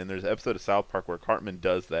that. And there's an episode of South Park where Cartman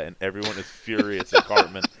does that, and everyone is furious at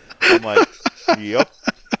Cartman. I'm like, yep,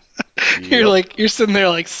 yep, You're sitting there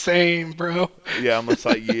like same, bro. yeah. I'm just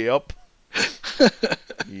like, yep,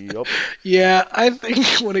 yep. Yeah, I think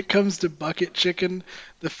when it comes to bucket chicken,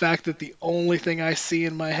 the fact that the only thing I see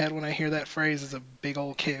in my head when I hear that phrase is a big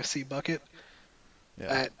old KFC bucket,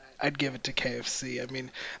 Yeah. I'd give it to KFC. I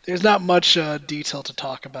mean, there's not much detail to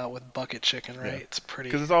talk about with bucket chicken, right? Yeah. It's pretty.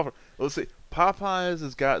 Because it's all. Let's see. Popeyes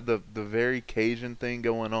has got the very Cajun thing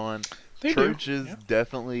going on. They do. Church's Yeah.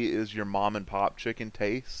 definitely is your mom and pop chicken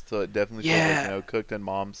taste, so it definitely feels Yeah. like cooked in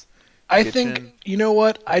mom's I kitchen. think, you know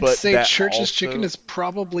what? I'd But say that Church's chicken also- is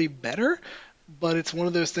probably better, but it's one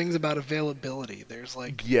of those things about availability. There's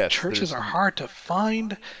like Yes, churches there's- are hard to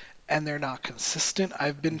find and they're not consistent.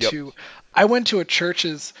 Yep. I went to a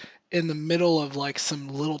Church's in the middle of like some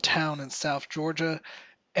little town in South Georgia,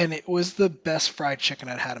 and it was the best fried chicken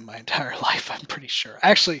I'd had in my entire life, I'm pretty sure.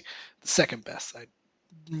 Actually, the second best. I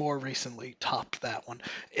more recently topped that one.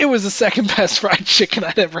 It was the second best fried chicken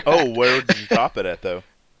I'd ever Oh, had. where did you top it at though?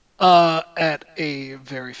 At a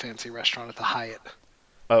very fancy restaurant at the Hyatt.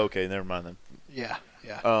 Oh, okay, never mind then. Yeah,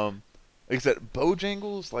 yeah. Like I said,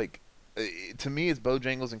 Bojangles, like to me, it's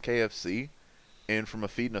Bojangles and KFC. And from a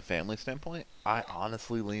feeding a family standpoint, I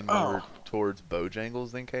honestly lean more towards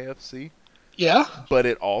Bojangles than KFC. Yeah? But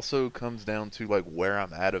it also comes down to like where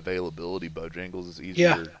I'm at availability. Bojangles is easier.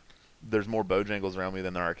 Yeah. There's more Bojangles around me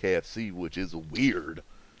than there are KFC, which is weird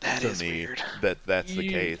That to is me. weird. That's the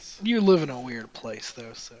case. You live in a weird place,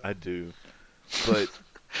 though, so. I do, but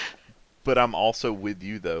but I'm also with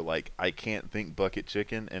you though. Like I can't think bucket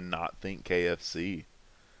chicken and not think KFC.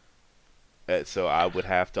 So I would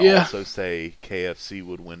have to Yeah. also say KFC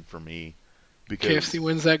would win for me because KFC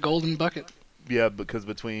wins that golden bucket. yeah, because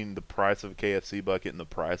between the price of a KFC bucket and the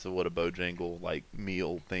price of what a Bojangle like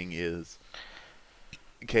meal thing is,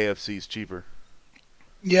 KFC's cheaper.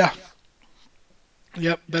 Yeah.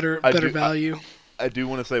 Yep, better value. I do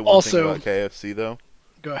want to say one thing Also- about KFC though.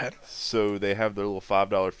 Go ahead. So they have their little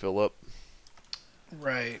 $5 fill up.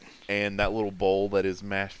 Right. and that little bowl that is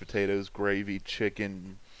mashed potatoes, gravy,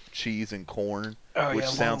 chicken, cheese, and corn, Oh which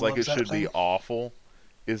yeah, sounds Lana like loves it that should be thing. awful,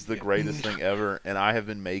 is the Yeah. greatest thing ever. And I have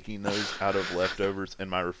been making those out of leftovers in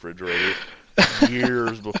my refrigerator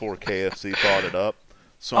years before KFC thought it up.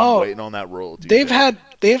 So I'm Oh, waiting on that royalty they've check. had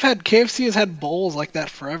they've had KFC has had bowls like that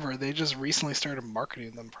forever. They just recently started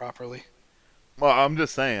marketing them properly. Well, I'm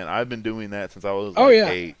just saying, I've been doing that since I was Oh like yeah,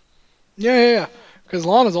 8. yeah. Because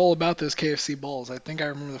Lana's all about those KFC bowls. I think I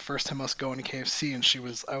remember the first time us going to KFC,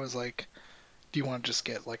 and I was like, "Do you want to just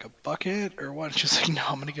get like a bucket or what?" And she's like, "No,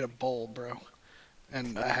 I'm gonna get a bowl, bro."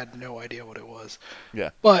 And I had no idea what it was.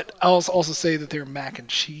 Yeah. But I'll also say that their mac and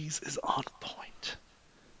cheese is on point.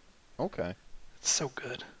 Okay. It's so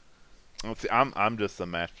good. Let's see, I'm just a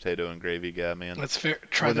mashed potato and gravy guy, man. Let's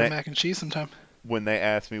try When their they mac and cheese sometime. when they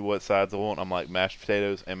ask me what sides I want, I'm like mashed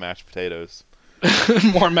potatoes and mashed potatoes.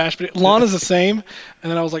 More mashed potatoes. Lana's the same,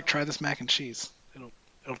 and then I was like, "Try this mac and cheese.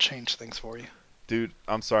 It'll change things for you." Dude,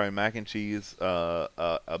 I'm sorry, mac and cheese.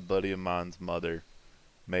 A buddy of mine's mother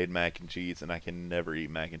made mac and cheese, and I can never eat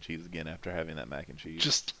mac and cheese again after having that mac and cheese.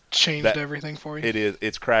 Just changed That everything for you.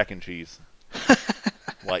 it's crack and cheese.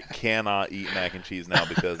 Like, cannot eat mac and cheese now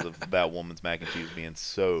because of that woman's mac and cheese being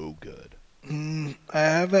so good. I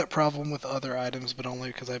have that problem with other items, but only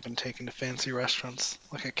because I've been taken to fancy restaurants.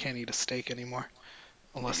 Like I can't eat a steak anymore,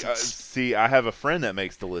 unless it's See, I have a friend that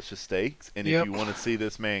makes delicious steaks, and Yep. if you want to see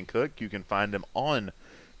this man cook, you can find him on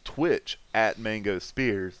Twitch at Mango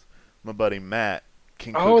Spears. My buddy Matt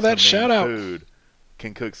can cook Oh, that some mean shout out. food.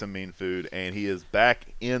 Can cook some mean food, and he is back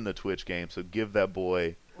in the Twitch game. So give that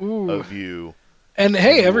boy a ooh. view. And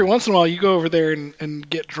hey, Ooh. every once in a while you go over there and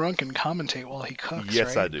get drunk and commentate while he cooks.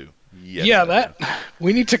 Yes, right? I do. Yes, Yeah, I that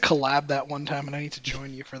we need to collab that one time, and I need to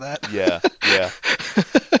join you for that. do. Yeah, yeah,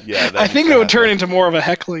 yeah. That I needs think to it would turn happen. into more of a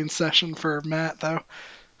heckling session for Matt, though.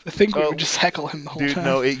 I think we Oh, would just heckle him the whole Dude, time.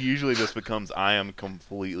 no, it usually just becomes I am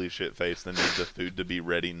completely shit-faced and need the food to be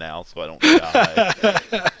ready now so I don't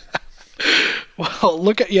die. Well,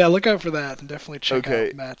 look out for that, and definitely check Okay.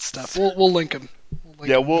 out Matt's stuff. We'll link him.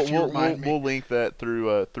 Yeah, if you remind me. we'll link that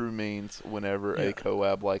through means whenever Yeah. a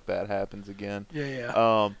collab like that happens again.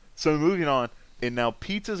 Yeah. So moving on, and now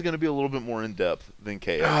pizza is going to be a little bit more in depth than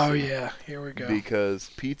KFC. Oh yeah, here we go. Because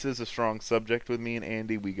pizza is a strong subject with me and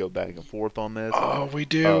Andy. We go back and forth on this. Oh, we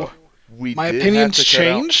do. We My did opinions have to cut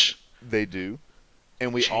out- change. They do.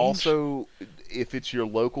 And we Change? also, if it's your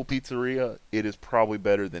local pizzeria, it is probably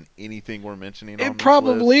better than anything we're mentioning on It this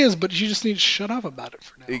probably list. is, but you just need to shut up about it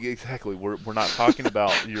for now. Exactly. We're not talking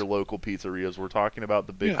about your local pizzerias. We're talking about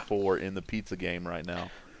the big Yeah. four in the pizza game right now.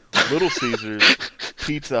 Little Caesars,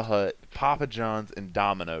 Pizza Hut, Papa John's, and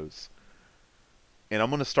Domino's. And I'm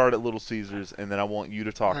going to start at Little Caesars, and then I want you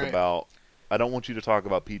to talk Right. about... I don't want you to talk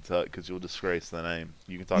about Pizza Hut because you'll disgrace the name.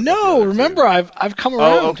 You can talk about the No, other remember two. I've come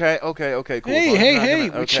around. Oh, okay, cool. Hey, So I'm hey, not hey,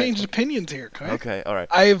 gonna- we okay. changed opinions here, okay? Okay, all right.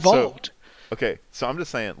 I evolved. Okay, so I'm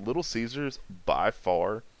just saying, Little Caesars, by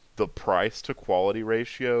far, the price to quality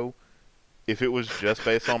ratio, if it was just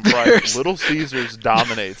based on price, There's- Little Caesars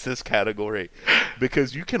dominates this category.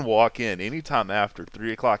 Because you can walk in anytime after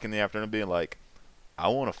 3 o'clock in the afternoon being like, I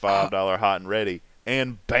want a $5 hot and ready.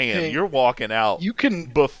 And bam, Hey, you're walking out. you can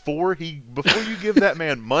Before you give that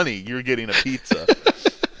man money, you're getting a pizza.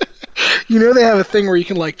 You know they have a thing where you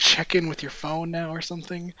can like check in with your phone now or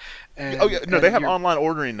something. And, Oh yeah, no, they and have you're- online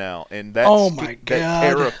ordering now, and that's Oh my that God.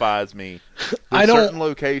 terrifies me. I There's don't- certain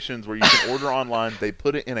locations where you can order online. They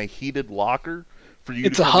put it in a heated locker for you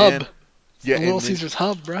It's to a come hub. in. It's Yeah, the Little and then, Caesars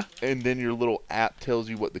hub, bruh. and then your little app tells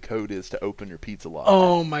you what the code is to open your pizza locker.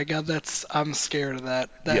 Oh my God, I'm scared of that.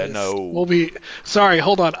 Yeah, no. We'll be sorry.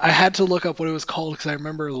 Hold on, I had to look up what it was called because I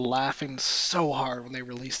remember laughing so hard when they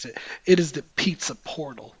released it. It is the Pizza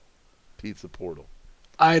Portal. Pizza Portal.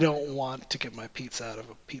 I don't want to get my pizza out of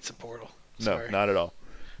a Pizza Portal. No, Sorry. not at all.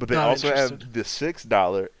 But they Not also interested. have the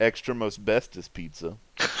 $6 extra most bestest pizza,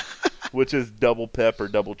 which is double pep or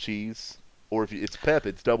double cheese. Or if it's pep,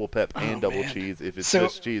 it's double pep and Oh, double man. cheese. If it's So-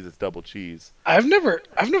 just cheese, it's double cheese. I've never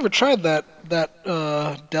tried that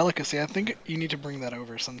delicacy. I think you need to bring that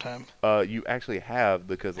over sometime. You actually have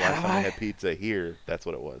because last Have time I? I had pizza here, that's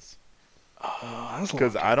what it was. Oh, that's a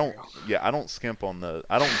Because long I time don't, ago. I don't skimp on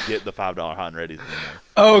I don't get the $5 hot and readies anymore.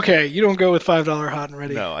 Oh, okay, you don't go with $5 hot and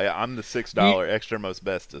ready. No, I'm the $6 extra most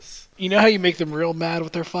bestest. You know how you make them real mad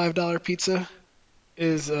with their $5 pizza?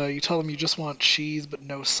 Is you tell them you just want cheese but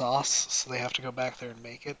no sauce, so they have to go back there and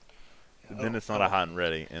make it. Then it's not a hot and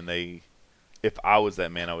ready, and if I was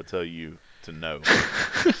that man, I would tell you to no.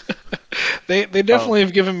 They definitely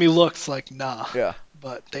have given me looks like nah, Yeah.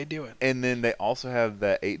 but they do it. And then they also have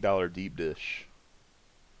that $8 deep dish,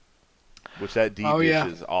 which that deep Oh, dish yeah.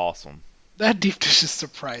 is awesome. That deep dish is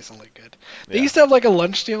surprisingly good. They Yeah. used to have like a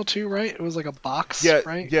lunch deal too, right? It was like a box, Yeah,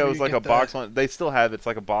 right? yeah, it Where was you like a get box lunch. They still have it. It's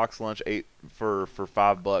like a box lunch, eight for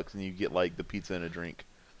 $5, and you get like the pizza and a drink.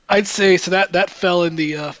 I'd say so that fell in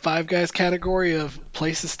the Five Guys category of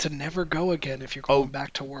places to never go again if you're going Oh,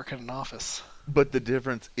 back to work in an office. but the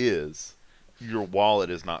difference is your wallet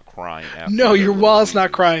is not crying after No, you go your to Little wallet's not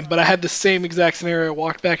Caesars. crying, but I had the same exact scenario. I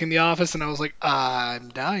walked back in the office and I was like, I'm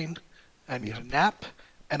dying. I need a Yep. nap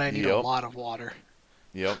and I need a Yep. lot of water.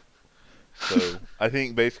 Yep. So I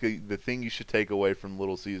think basically the thing you should take away from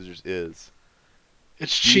Little Caesars is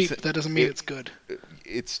It's cheap. decent. That doesn't mean It, it's good.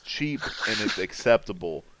 it's cheap and it's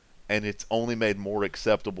acceptable, and it's only made more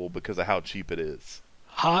acceptable because of how cheap it is.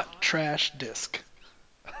 Hot trash disc.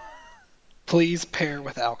 Please pair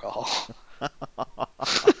with alcohol.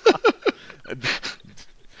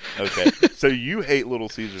 Okay, so you hate Little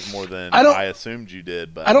Caesars more than I don't I assumed you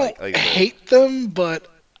did, but I don't like I said, hate them, but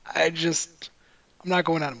I'm not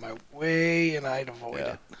going out of my way and I'd avoid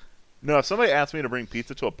yeah. it. No, if somebody asked me to bring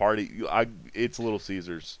pizza to a party, it's Little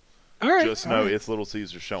Caesars. All right. Just all know right. it's Little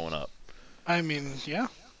Caesars showing up. I mean, yeah.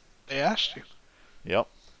 They asked you. Yep.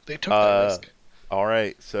 They took that risk. All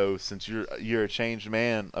right. So since you're a changed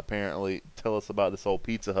man, apparently, tell us about this old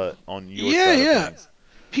Pizza Hut on your Yeah, side yeah. of things.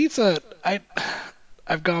 Pizza,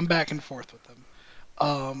 I've gone back and forth with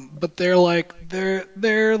them. But they're like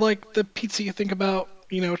the pizza you think about,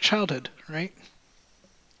 childhood, right?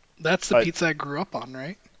 That's the I- pizza I grew up on,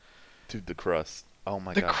 right? Dude, the crust. Oh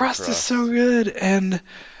my The god, crust is so good, and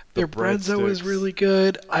their bread's always breadsticks. really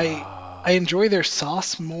good. Ah. I enjoy their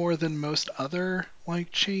sauce more than most other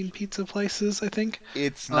like chain pizza places, I think.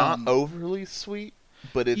 It's not Um, overly sweet,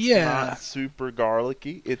 but it's Yeah. not super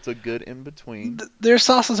garlicky. It's a good in between. Their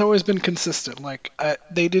sauce has always been consistent. Like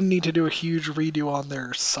they didn't need to do a huge redo on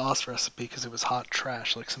their sauce recipe because it was hot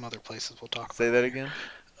trash, like some other places we'll talk Say about. that again.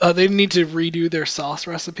 They didn't need to redo their sauce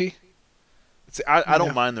recipe. See, I don't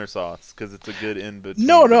Yeah. mind their sauce because it's a good in between.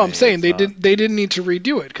 No, for I'm me. saying It's they not- didn't. They didn't need to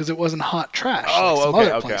redo it because it wasn't hot trash. Oh, like some okay,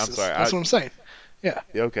 other okay, I'm places. sorry. That's what I'm saying. Yeah,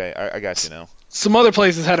 okay, I got you now. Some other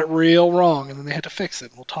places had it real wrong, and then they had to fix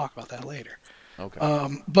it. We'll talk about that later. Okay.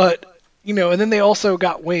 But and then they also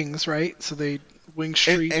got wings, right? So they Wing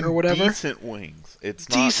Street and or whatever. decent wings. It's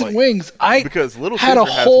not Decent like, wings. I because Little had a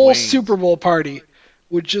Caesar has whole wings. Super Bowl party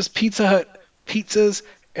with just Pizza Hut pizzas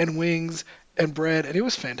and wings and bread, and it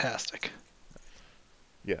was fantastic.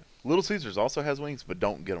 Yeah, Little Caesars also has wings, but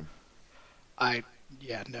don't get them. No,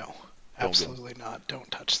 get 'em. absolutely not. Don't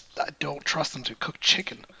touch. I don't trust them to cook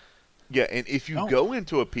chicken. Yeah, and if you No. go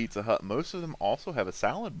into a Pizza Hut, most of them also have a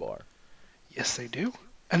salad bar. Yes, they do.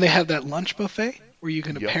 And they have that lunch buffet where you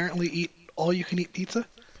can Yep. apparently eat all you can eat pizza.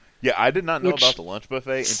 Yeah, I did not know Which about the lunch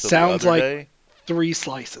buffet until sounds the other like- day. 3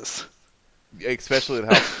 slices. Especially with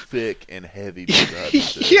how thick and heavy Pizza Hut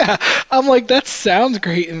pizza is. Yeah, I'm like, that sounds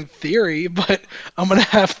great in theory, but I'm going to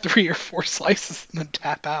have 3 or 4 slices and then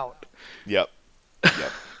tap out. Yep.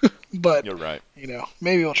 Yep. But, You're right.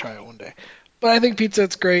 maybe we'll try it one day. But I think Pizza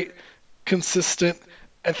Hut's great, consistent.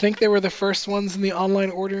 I think they were the first ones in the online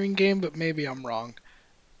ordering game, but maybe I'm wrong.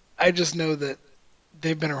 I just know that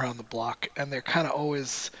they've been around the block, and they're kind of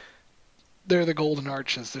always... They're the golden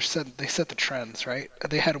arches. They set the trends, right?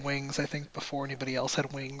 They had wings, I think, before anybody else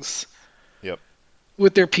had wings. Yep.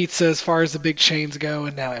 With their pizza, as far as the big chains go,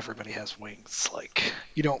 and now everybody has wings. Like,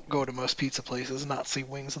 you don't go to most pizza places and not see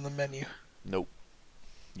wings on the menu. Nope.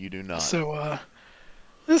 You do not. So,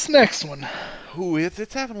 this next one. Ooh,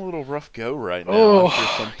 it's having a little rough go right now Oh,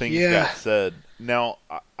 after some things yeah. got said. Now,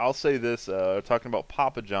 I'll say this, talking about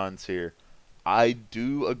Papa John's here, I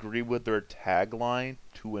do agree with their tagline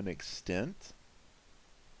to an extent.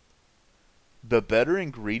 The better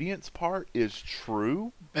ingredients part is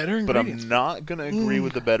true, Better but ingredients. I'm not going to agree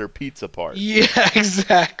with the better pizza part. Yeah,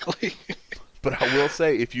 exactly. But I will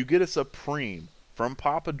say, if you get a Supreme from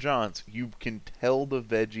Papa John's, you can tell the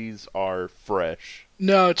veggies are fresh.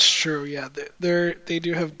 No, it's true. Yeah, they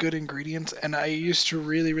do have good ingredients, and I used to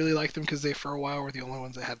really really like them because they for a while were the only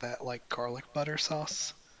ones that had that like garlic butter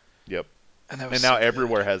sauce. Yep. And that was And now so good.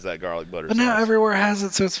 everywhere has that garlic butter But sauce. now everywhere has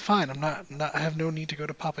it, so it's fine. I have no need to go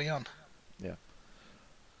to Papillon. Yeah.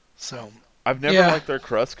 So I've never Yeah. liked their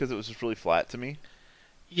crust because it was just really flat to me.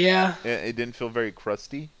 yeah, It didn't feel very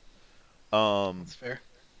crusty. Um, that's fair.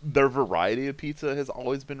 their variety of pizza has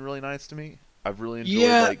always been really nice to me. I've really enjoyed,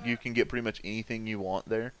 Yeah. like, you can get pretty much anything you want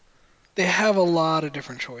there. They have a lot of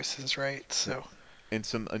different choices, right? So And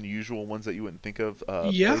some unusual ones that you wouldn't think of.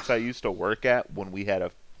 Yeah. Place I used to work at when we had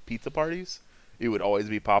a pizza parties, it would always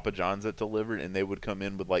be Papa John's that delivered, and they would come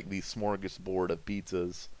in with, like, these smorgasbord of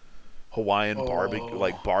pizzas. Hawaiian barbecue, Oh.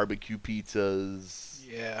 like barbecue pizzas.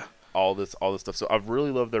 yeah, all this stuff. So I've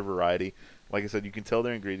really loved their variety. Like I said, you can tell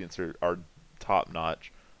their ingredients are top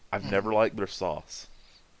notch. I've never liked their sauce.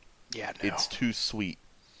 Yeah, no, It's too sweet.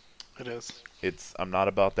 it is. I'm not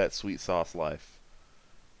about that sweet sauce life.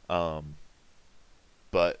 Um,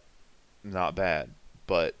 but not bad.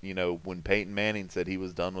 But when Peyton Manning said he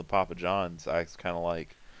was done with Papa John's, I was kind of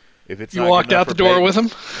like, if it's You not walked good enough out the for door Peyton, with him.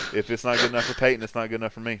 if it's not good enough for Peyton, it's not good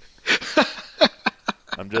enough for me.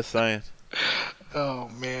 I'm just saying. Oh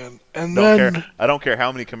man, and Don't then care. I don't care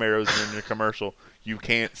how many Camaros are in your commercial. You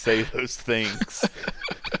can't say those things.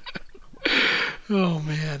 oh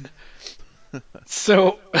man.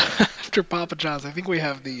 So after Papa John's, I think we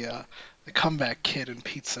have the comeback kid in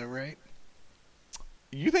pizza, right?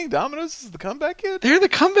 You think Domino's is the comeback kid? They're the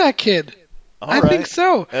comeback kid. All I right. think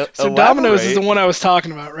so. So Elaborate. Domino's is the one I was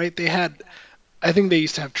talking about, right? I think they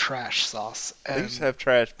used to have trash sauce. They And used to have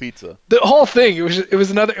trash pizza. the whole thing, it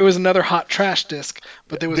was another hot trash disc,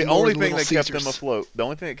 but there was The more only than thing Little that kept them Caesars. afloat. The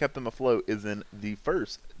only thing that kept them afloat is in the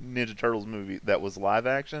first Ninja Turtles movie that was live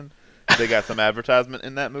action. They got some advertisement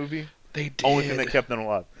in that movie. They did. Only thing that kept them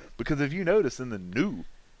alive. Because if you notice in the new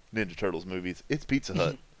Ninja Turtles movies, it's Pizza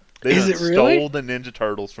Hut. They Is done it really? stole the Ninja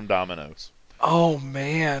Turtles from Domino's. Oh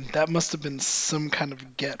man, that must have been some kind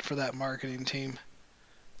of get for that marketing team.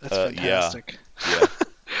 That's fantastic. Yeah.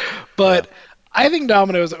 But I think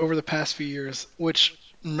Domino's over the past few years, which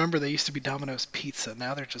remember they used to be Domino's Pizza,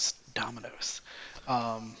 now they're just Domino's,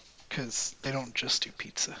 because they don't just do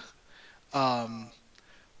pizza.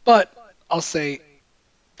 But I'll say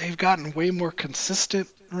they've gotten way more consistent,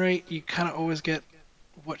 right? You kind of always get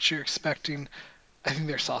what you're expecting. I think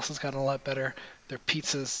their sauce has gotten a lot better. Their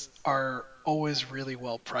pizzas are always really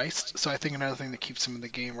well priced. So I think another thing that keeps them in the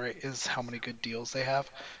game, right, is how many good deals they have.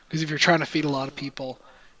 Because if you're trying to feed a lot of people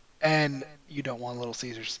and you don't want Little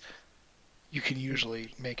Caesars, you can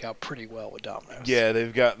usually make out pretty well with Domino's. Yeah,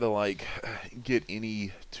 they've got the get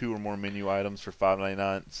any 2 or more menu items for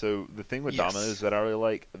 $5.99. So the thing with Yes. Domino's that I really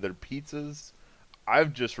like, their pizzas.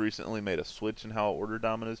 I've just recently made a switch in how I order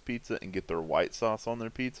Domino's pizza and get their white sauce on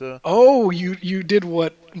their pizza. Oh, you did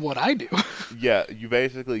what I do. Yeah, you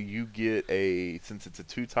get since it's a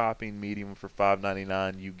 2-topping medium for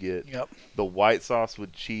 $5.99, you get Yep. the white sauce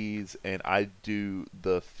with cheese, and I do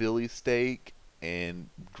the Philly steak and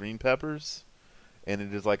green peppers, and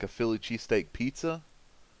it is like a Philly cheesesteak pizza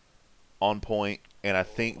on point. And I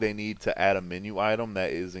think they need to add a menu item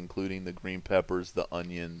that is including the green peppers, the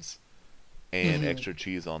onions, and extra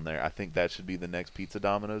cheese on there. I think that should be the next Pizza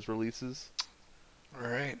Domino's releases. All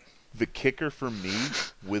right. The kicker for me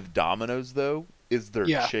with Domino's, though, is their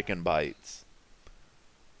chicken bites.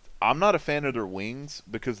 I'm not a fan of their wings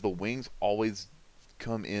because the wings always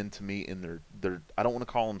come in to me in their I don't want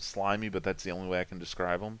to call them slimy, but that's the only way I can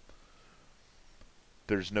describe them.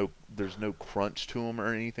 There's no crunch to them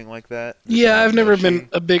or anything like that. Yeah, I've never been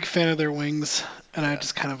a big fan of their wings, and I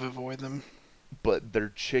just kind of avoid them. But their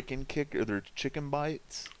chicken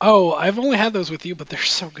bites. Oh, I've only had those with you, but they're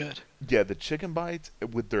so good. Yeah, the chicken bites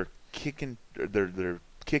with their kicking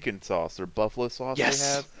sauce, their buffalo sauce they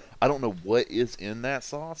have. I don't know what is in that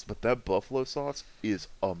sauce, but that buffalo sauce is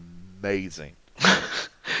amazing.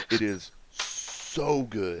 It is so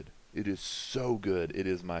good. It is so good. It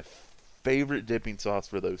is my favorite dipping sauce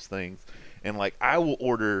for those things. And I will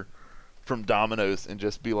order from Domino's and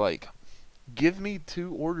just be like, give me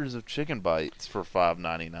 2 orders of chicken bites for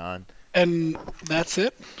 $5.99. And that's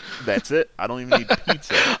it? That's it. I don't even need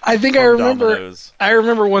pizza. I think Domino's. I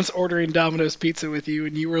remember once ordering Domino's pizza with you,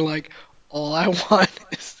 and you were like, all I want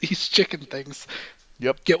is these chicken things.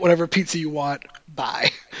 Yep. Get whatever pizza you want.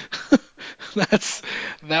 Bye.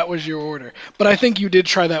 That was your order. But I think you did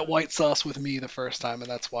try that white sauce with me the first time,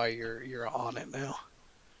 and that's why you're on it now.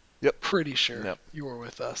 Yep. Pretty sure Yep. you were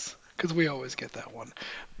with us, because we always get that one.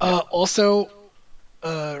 Also,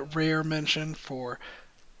 rare mention for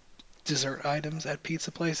dessert items at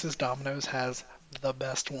pizza places. Domino's has the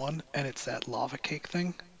best one, and it's that lava cake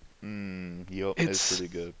thing. Yep, it's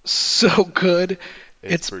pretty good. So good.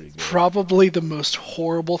 It's pretty good. Probably the most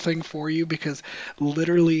horrible thing for you because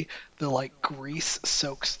literally the grease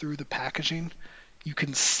soaks through the packaging. You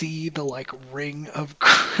can see the ring of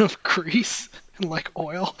grease and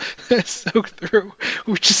oil soaked through,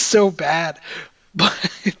 which is so bad. But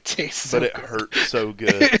it tastes so good. But it hurts so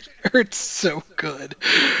good. It hurts so good.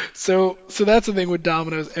 So that's the thing with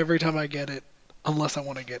Domino's. Every time I get it, unless I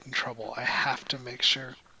want to get in trouble, I have to make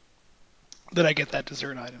sure that I get that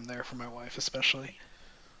dessert item there for my wife, especially.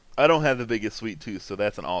 I don't have the biggest sweet tooth, so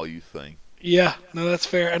that's an all you thing. Yeah, no, that's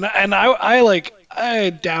fair. And I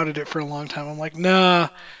doubted it for a long time. I'm like, nah,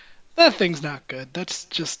 that thing's not good. That's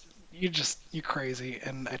just you're crazy.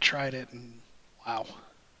 And I tried it, and wow.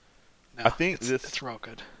 I think it's real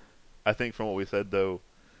good. I think from what we said though,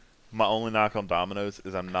 my only knock on Domino's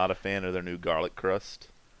is I'm not a fan of their new garlic crust.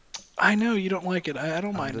 I know you don't like it. I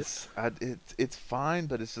don't I'm mind it. just, it's fine,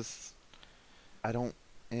 but it's just, I don't,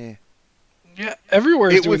 eh. Yeah, everywhere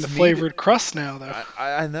is It doing the was flavored crust now, though.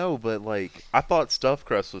 I know, but like, I thought stuffed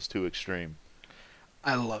crust was too extreme.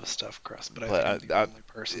 I love stuffed crust, but I But think I'm the only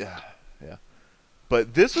person. yeah, yeah.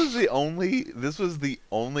 But this was the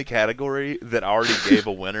only category that already gave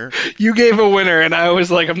a winner. You gave a winner, and I was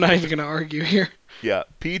like, I'm not even going to argue here. Yeah,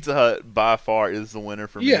 Pizza Hut by far is the winner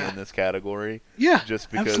for me Yeah. in this category. Yeah, Just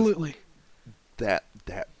because absolutely. that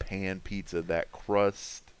pan pizza, that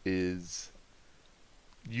crust is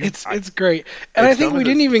It's great. And I It's think dumb we as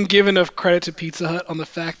didn't it's- even give enough credit to Pizza Hut on the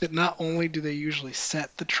fact that not only do they usually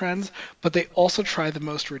set the trends, but they also try the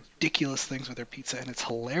most ridiculous things with their pizza, and it's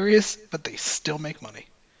hilarious, but they still make money.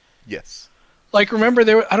 yes. Like, remember,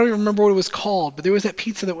 I don't even remember what it was called, but there was that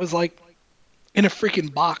pizza that was like in a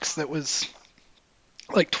freaking box that was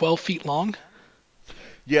like 12 feet long.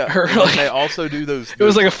 Yeah, Or and like- then they also do those. It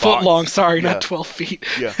was like a those foot box- long, sorry, yeah, not 12 feet.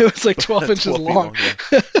 Yeah. It was like 12 inches 12 feet long.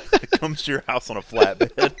 yeah. It comes to your house on a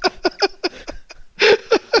flatbed.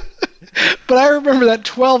 But I remember that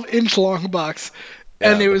 12-inch long box,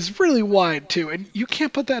 and Yeah, it but- was really wide too. And you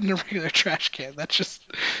can't put that in a regular trash can. That's just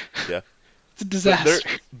Yeah. it's a But disaster.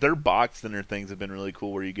 their box dinner things have been really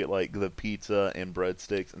cool, where you get like the pizza and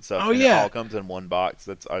breadsticks and stuff. Oh, and yeah. it all comes in one box.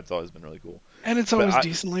 It's always been really cool. And it's but always I-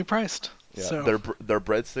 decently priced. Yeah, So their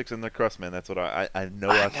breadsticks and their crust, man. That's what I know.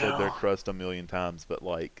 I I've said their know. crust a million times, but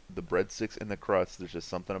like the breadsticks and the crust, there's just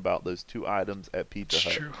something about those two items at Pizza it's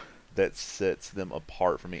Hut true. that sets them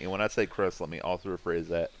apart for me. And when I say crust, let me also rephrase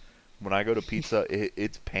that. When I go to pizza,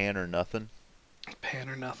 it's pan or nothing. Pan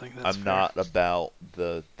or nothing. That's I'm fair. not about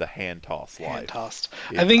the hand toss life. Hand tossed.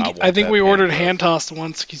 If I think want I think that we pan ordered crust. hand tossed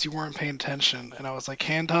once because you weren't paying attention, and I was like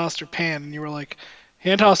hand tossed or pan, and you were like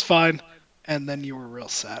hand tossed fine, and then you were real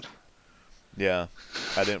sad. Yeah,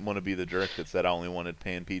 I didn't want to be the jerk that said I only wanted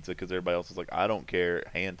pan pizza because everybody else was like, I don't care,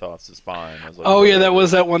 hand toss is fine. I was like, Oh yeah, that "Whatever."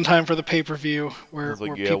 was that one time for the pay per view I where, was like,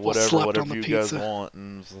 where yeah, people whatever, slept whatever on the you pizza. guys want,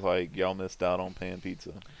 and it's like y'all missed out on pan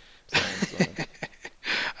pizza. So,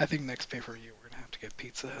 I think next pay per view we're gonna have to get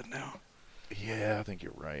Pizza Hut now. yeah, I think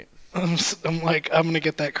you're right, I'm like I'm gonna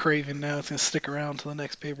get that craving now. It's gonna stick around to the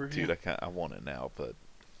next pay per view. dude. I want it now, but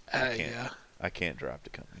can't. Yeah. I can't drive to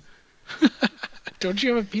Cumming. Don't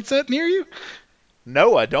you have a Pizza Hut near you?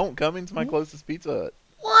 No, I don't. Cumming's my closest Pizza Hut.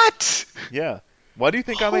 What? Yeah. Why do you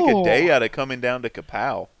think I make a Oh. day out of coming down to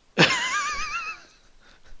Kapow?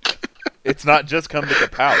 It's not just come to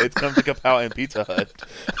Kapow. It's come to Kapow and Pizza Hut.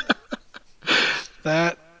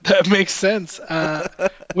 That makes sense.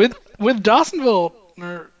 With Dawsonville,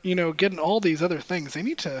 or getting all these other things, they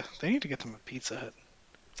need to get them a Pizza Hut.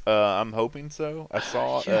 I'm hoping so.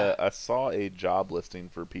 Yeah. I saw a job listing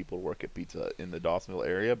for people to work at Pizza Hut in the Dawsonville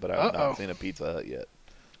area, but I have Uh-oh. not seen a Pizza Hut yet.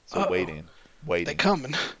 So Uh-oh. waiting. They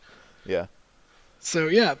coming. Yeah. So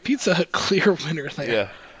yeah, Pizza Hut clear winner there. Yeah.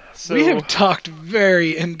 So We have talked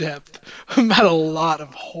very in depth about a lot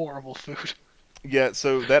of horrible food. yeah,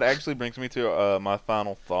 so that actually brings me to my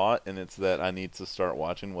final thought, and it's that I need to start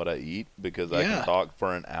watching what I eat because I Yeah. can talk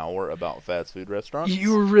for an hour about fast food restaurants.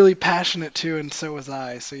 You were really passionate too, and so was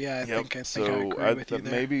I. So yeah, I Yep. think I So agree with you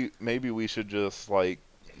there. maybe we should just like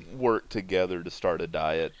work together to start a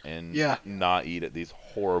diet and Yeah. not eat at these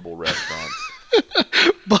horrible restaurants.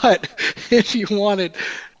 But if you wanted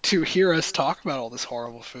to hear us talk about all this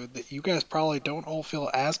horrible food that you guys probably don't all feel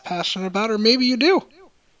as passionate about, or maybe you do,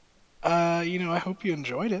 I hope you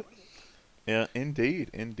enjoyed it. Yeah, indeed,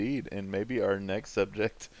 and maybe our next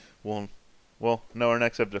subject will, well, no, our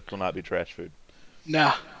next subject will not be trash food.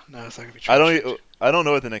 No, it's not gonna be true. I don't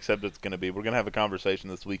know what the next subject's gonna be. We're gonna have a conversation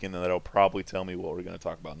this weekend, and that'll probably tell me what we're gonna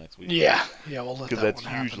talk about next week. Yeah, we'll let because that that's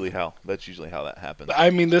one happen. usually how that happens.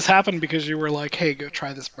 I mean, this happened because you were like, "Hey, go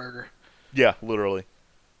try this burger," Yeah, literally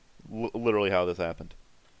how this happened.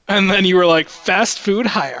 and then you were like, "Fast food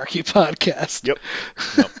hierarchy podcast." Yep.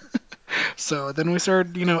 Yep. So then we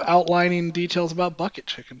started, outlining details about bucket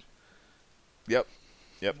chicken. Yep.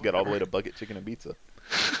 Got all the way to bucket chicken and pizza.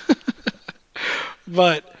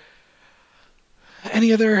 But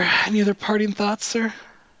any other parting thoughts, sir?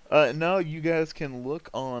 No, you guys can look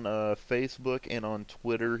on Facebook and on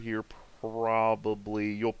Twitter here.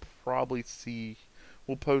 You'll probably see.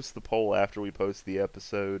 We'll post the poll after we post the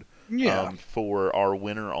episode. Yeah. For our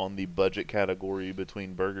winner on the budget category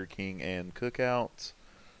between Burger King and Cookout.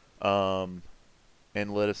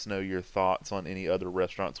 And let us know your thoughts on any other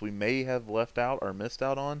restaurants we may have left out or missed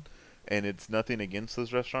out on. And it's nothing against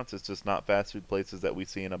those restaurants. It's just not fast food places that we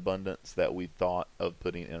see in abundance that we thought of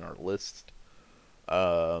putting in our list.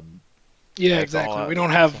 Yeah, That's all. exactly. We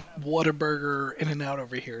don't have Whataburger In and Out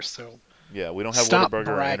over here, so Yeah, we don't have stop Whataburger or In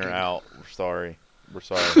or bragging. Out. We're sorry. We're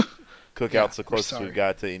sorry. Yeah, Cookout's the we're closest we've sorry.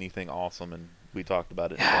 got to anything awesome, and we talked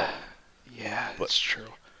about it in Yeah, depth. yeah, But it's true.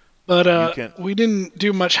 But you can. we didn't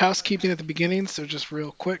do much housekeeping at the beginning, so just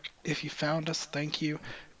real quick, if you found us, thank you.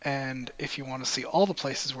 And if you want to see all the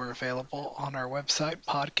places we're available on our website,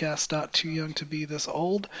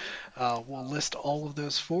 podcast.tooyoungtobethisold, we'll list all of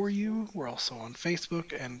those for you. We're also on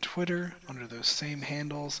Facebook and Twitter under those same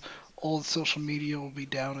handles. All the social media will be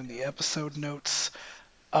down in the episode notes.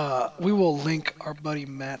 We will link our buddy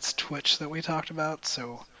Matt's Twitch that we talked about,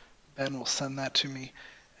 so Ben will send that to me,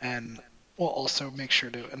 and we'll also make sure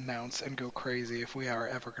to announce and go crazy if we are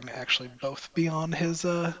ever going to actually both be on his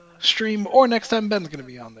stream, or next time Ben's going to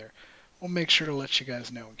be on there. We'll make sure to let you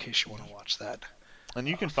guys know in case you want to watch that. And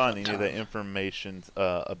you can find Fun any of that time. information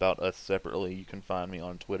about us separately. You can find me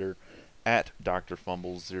on Twitter at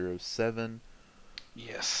drfumbles07.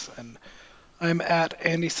 Yes, and I'm at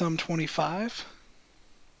AndySum25,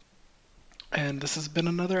 and this has been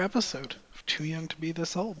another episode of Too Young to Be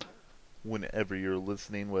This Old. Whenever you're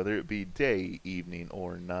listening, whether it be day, evening,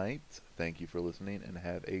 or night, thank you for listening and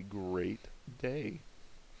have a great day.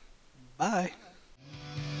 Bye.